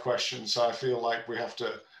 5 questions. So I feel like we have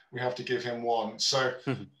to give him one. So,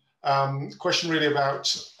 question really about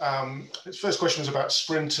his first question was about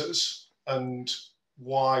sprinters and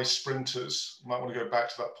why sprinters. You might want to go back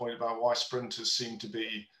to that point about why sprinters seem to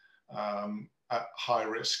be at high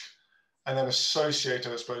risk, and then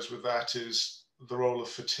associated, I suppose, with that is the role of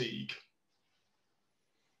fatigue.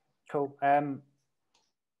 Cool.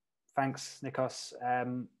 Thanks, Nikos.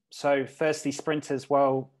 So firstly, sprinters,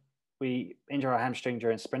 well, we injure our hamstring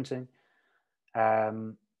during sprinting.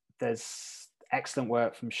 There's excellent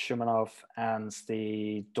work from Shumanov and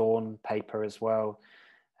the Dawn paper as well,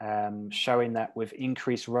 showing that with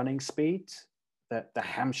increased running speed, that the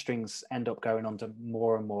hamstrings end up going under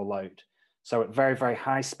more and more load. So at very, very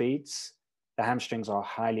high speeds, the hamstrings are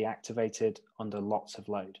highly activated under lots of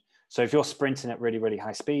load. So if you're sprinting at really, really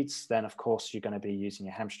high speeds, then of course you're going to be using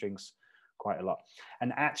your hamstrings quite a lot.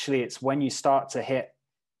 And actually it's when you start to hit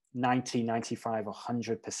 90, 95,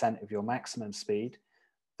 100% of your maximum speed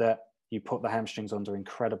that you put the hamstrings under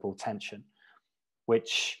incredible tension,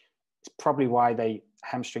 which is probably why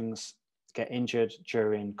hamstrings get injured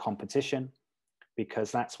during competition,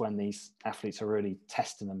 because that's when these athletes are really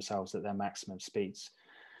testing themselves at their maximum speeds.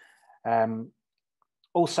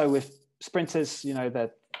 Also with sprinters, you know,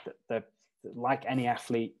 they're like any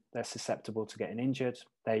athlete, they're susceptible to getting injured.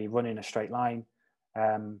 They run in a straight line.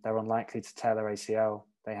 They're unlikely to tear their ACL.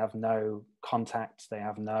 They have no contact. They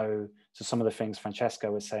have no, so some of the things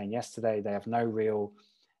Francesco was saying yesterday, they have no real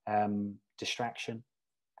distraction.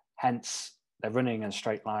 Hence, they're running in a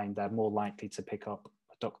straight line. They're more likely to pick up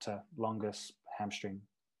adductor, longus, hamstring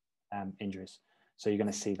injuries. So you're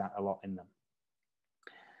going to see that a lot in them.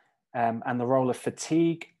 And the role of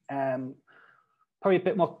fatigue, probably a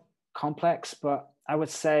bit more complex, but I would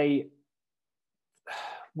say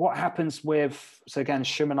what happens with, so again,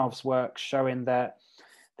 Shumanov's work showing that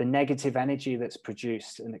the negative energy that's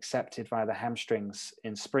produced and accepted via the hamstrings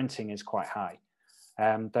in sprinting is quite high.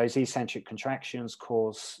 Those eccentric contractions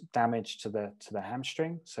cause damage to the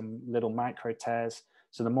hamstring, some little micro tears.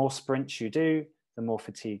 So the more sprints you do, the more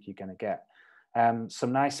fatigue you're going to get.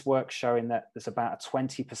 Some nice work showing that there's about a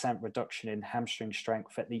 20% reduction in hamstring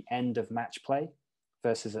strength at the end of match play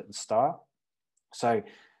versus at the start. So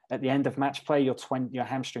at the end of match play, your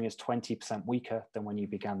hamstring is 20% weaker than when you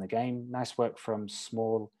began the game. Nice work from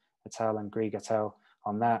Small et al. And Grieg et al.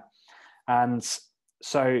 On that. And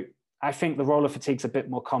so I think the role of fatigue is a bit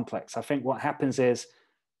more complex. I think what happens is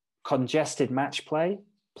congested match play,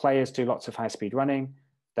 players do lots of high-speed running.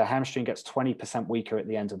 Their hamstring gets 20% weaker at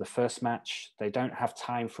the end of the first match. They don't have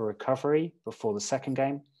time for recovery before the second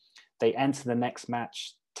game. They enter the next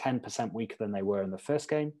match 10% weaker than they were in the first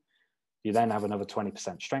game. You then have another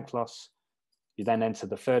 20% strength loss. You then enter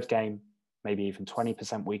the third game, maybe even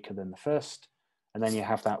 20% weaker than the first. And then you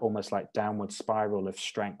have that almost like downward spiral of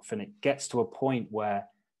strength. And it gets to a point where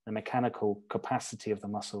the mechanical capacity of the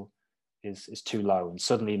muscle is too low. And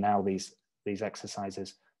suddenly now these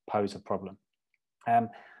exercises pose a problem.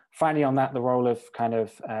 Finally on that, the role of kind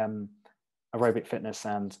of aerobic fitness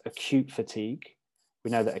and acute fatigue. We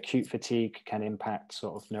know that acute fatigue can impact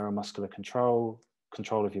sort of neuromuscular control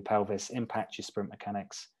of your pelvis, impact your sprint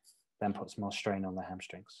mechanics, then puts more strain on the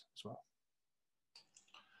hamstrings as well.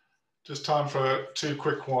 Just time for two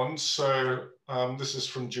quick ones. So this is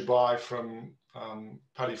from Dubai, from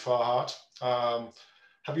Paddy Farhat.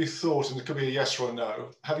 Have you thought, and it could be a yes or a no,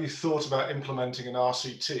 have you thought about implementing an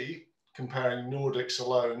RCT comparing Nordics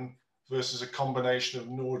alone versus a combination of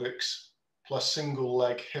Nordics plus single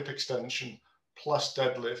leg hip extension plus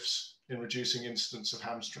deadlifts in reducing incidence of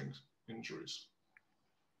hamstring injuries?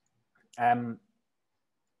 I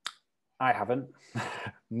haven't,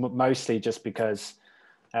 mostly just because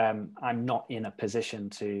I'm not in a position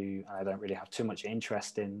to, I don't really have too much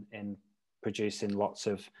interest in producing lots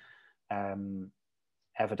of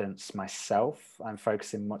evidence myself. I'm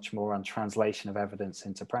focusing much more on translation of evidence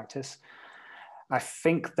into practice. I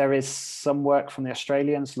think there is some work from the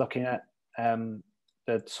Australians looking at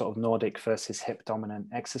the sort of Nordic versus hip dominant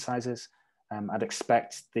exercises. I'd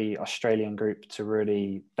expect the Australian group to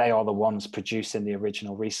really, they are the ones producing the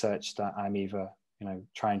original research that I'm either,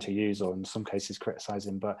 trying to use or in some cases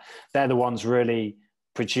criticizing, but they're the ones really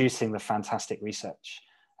producing the fantastic research.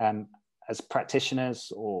 As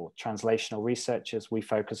practitioners or translational researchers, we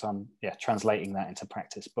focus on translating that into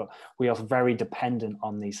practice, but we are very dependent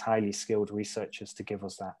on these highly skilled researchers to give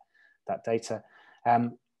us that data.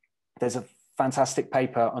 There's a fantastic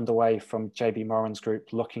paper underway from JB Moran's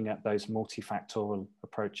group looking at those multifactorial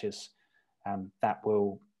approaches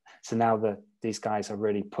so now these guys are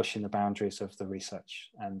really pushing the boundaries of the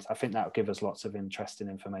research, and I think that will give us lots of interesting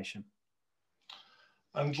information.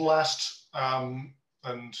 And last,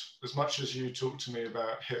 and as much as you talk to me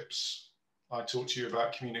about hips, I talk to you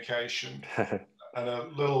about communication. And a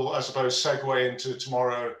little, I suppose, segue into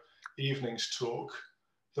tomorrow evening's talk,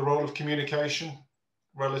 the role of communication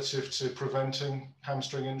relative to preventing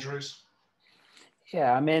hamstring injuries.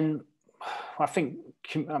 Yeah, I mean, I think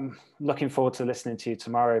I'm looking forward to listening to you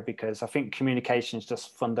tomorrow, because I think communication is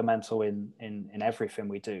just fundamental in everything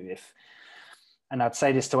we do. And I'd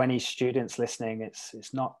say this to any students listening,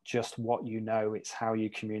 it's not just what you know, it's how you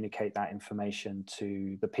communicate that information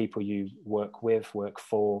to the people you work with, work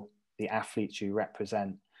for, the athletes you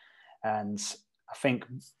represent. And I think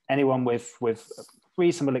anyone with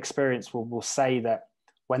reasonable experience will say that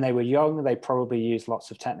when they were young, they probably used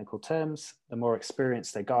lots of technical terms. The more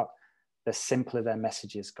experience they got, the simpler their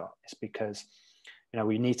messages got. It's because,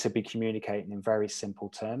 we need to be communicating in very simple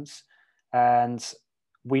terms. And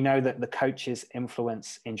we know that the coaches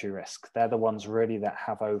influence injury risk. They're the ones really that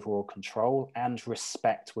have overall control and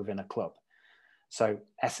respect within a club. So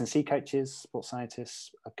S&C coaches, sports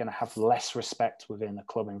scientists, are going to have less respect within a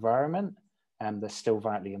club environment, and they're still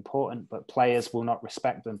vitally important, but players will not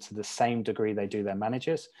respect them to the same degree they do their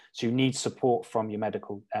managers. So you need support from your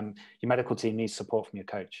medical team needs support from your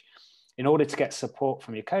coach. In order to get support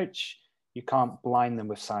from your coach, you can't blind them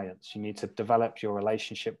with science. You need to develop your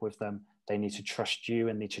relationship with them. They need to trust you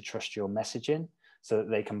and need to trust your messaging so that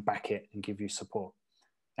they can back it and give you support.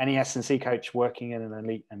 Any S&C coach working in an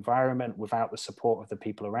elite environment without the support of the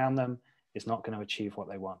people around them is not going to achieve what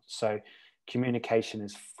they want. So communication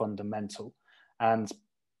is fundamental and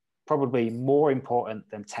probably more important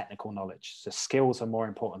than technical knowledge. So skills are more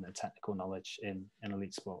important than technical knowledge in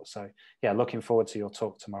elite sport. So yeah, looking forward to your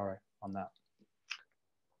talk tomorrow on that.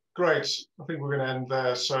 Great. I think we're going to end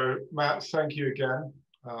there. So Matt, thank you again.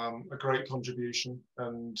 A great contribution.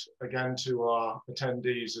 And again, to our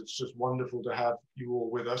attendees, it's just wonderful to have you all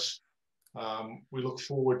with us. We look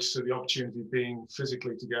forward to the opportunity of being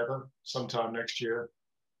physically together sometime next year.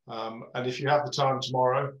 And if you have the time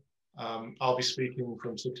tomorrow, I'll be speaking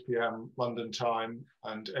from 6 p.m. London time,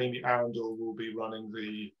 and Amy Arundel will be running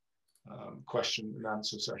the question and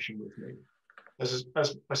answer session with me. As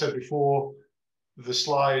I said before, the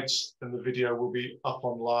slides and the video will be up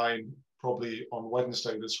online probably on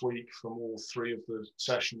Wednesday this week from all 3 of the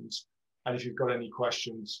sessions. And if you've got any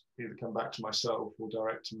questions, either come back to myself or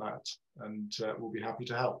direct to Matt, and we'll be happy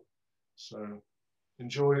to help. So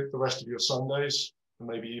enjoy the rest of your Sundays, and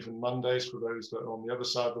maybe even Mondays for those that are on the other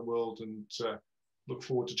side of the world, and look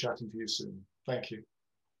forward to chatting to you soon. Thank you.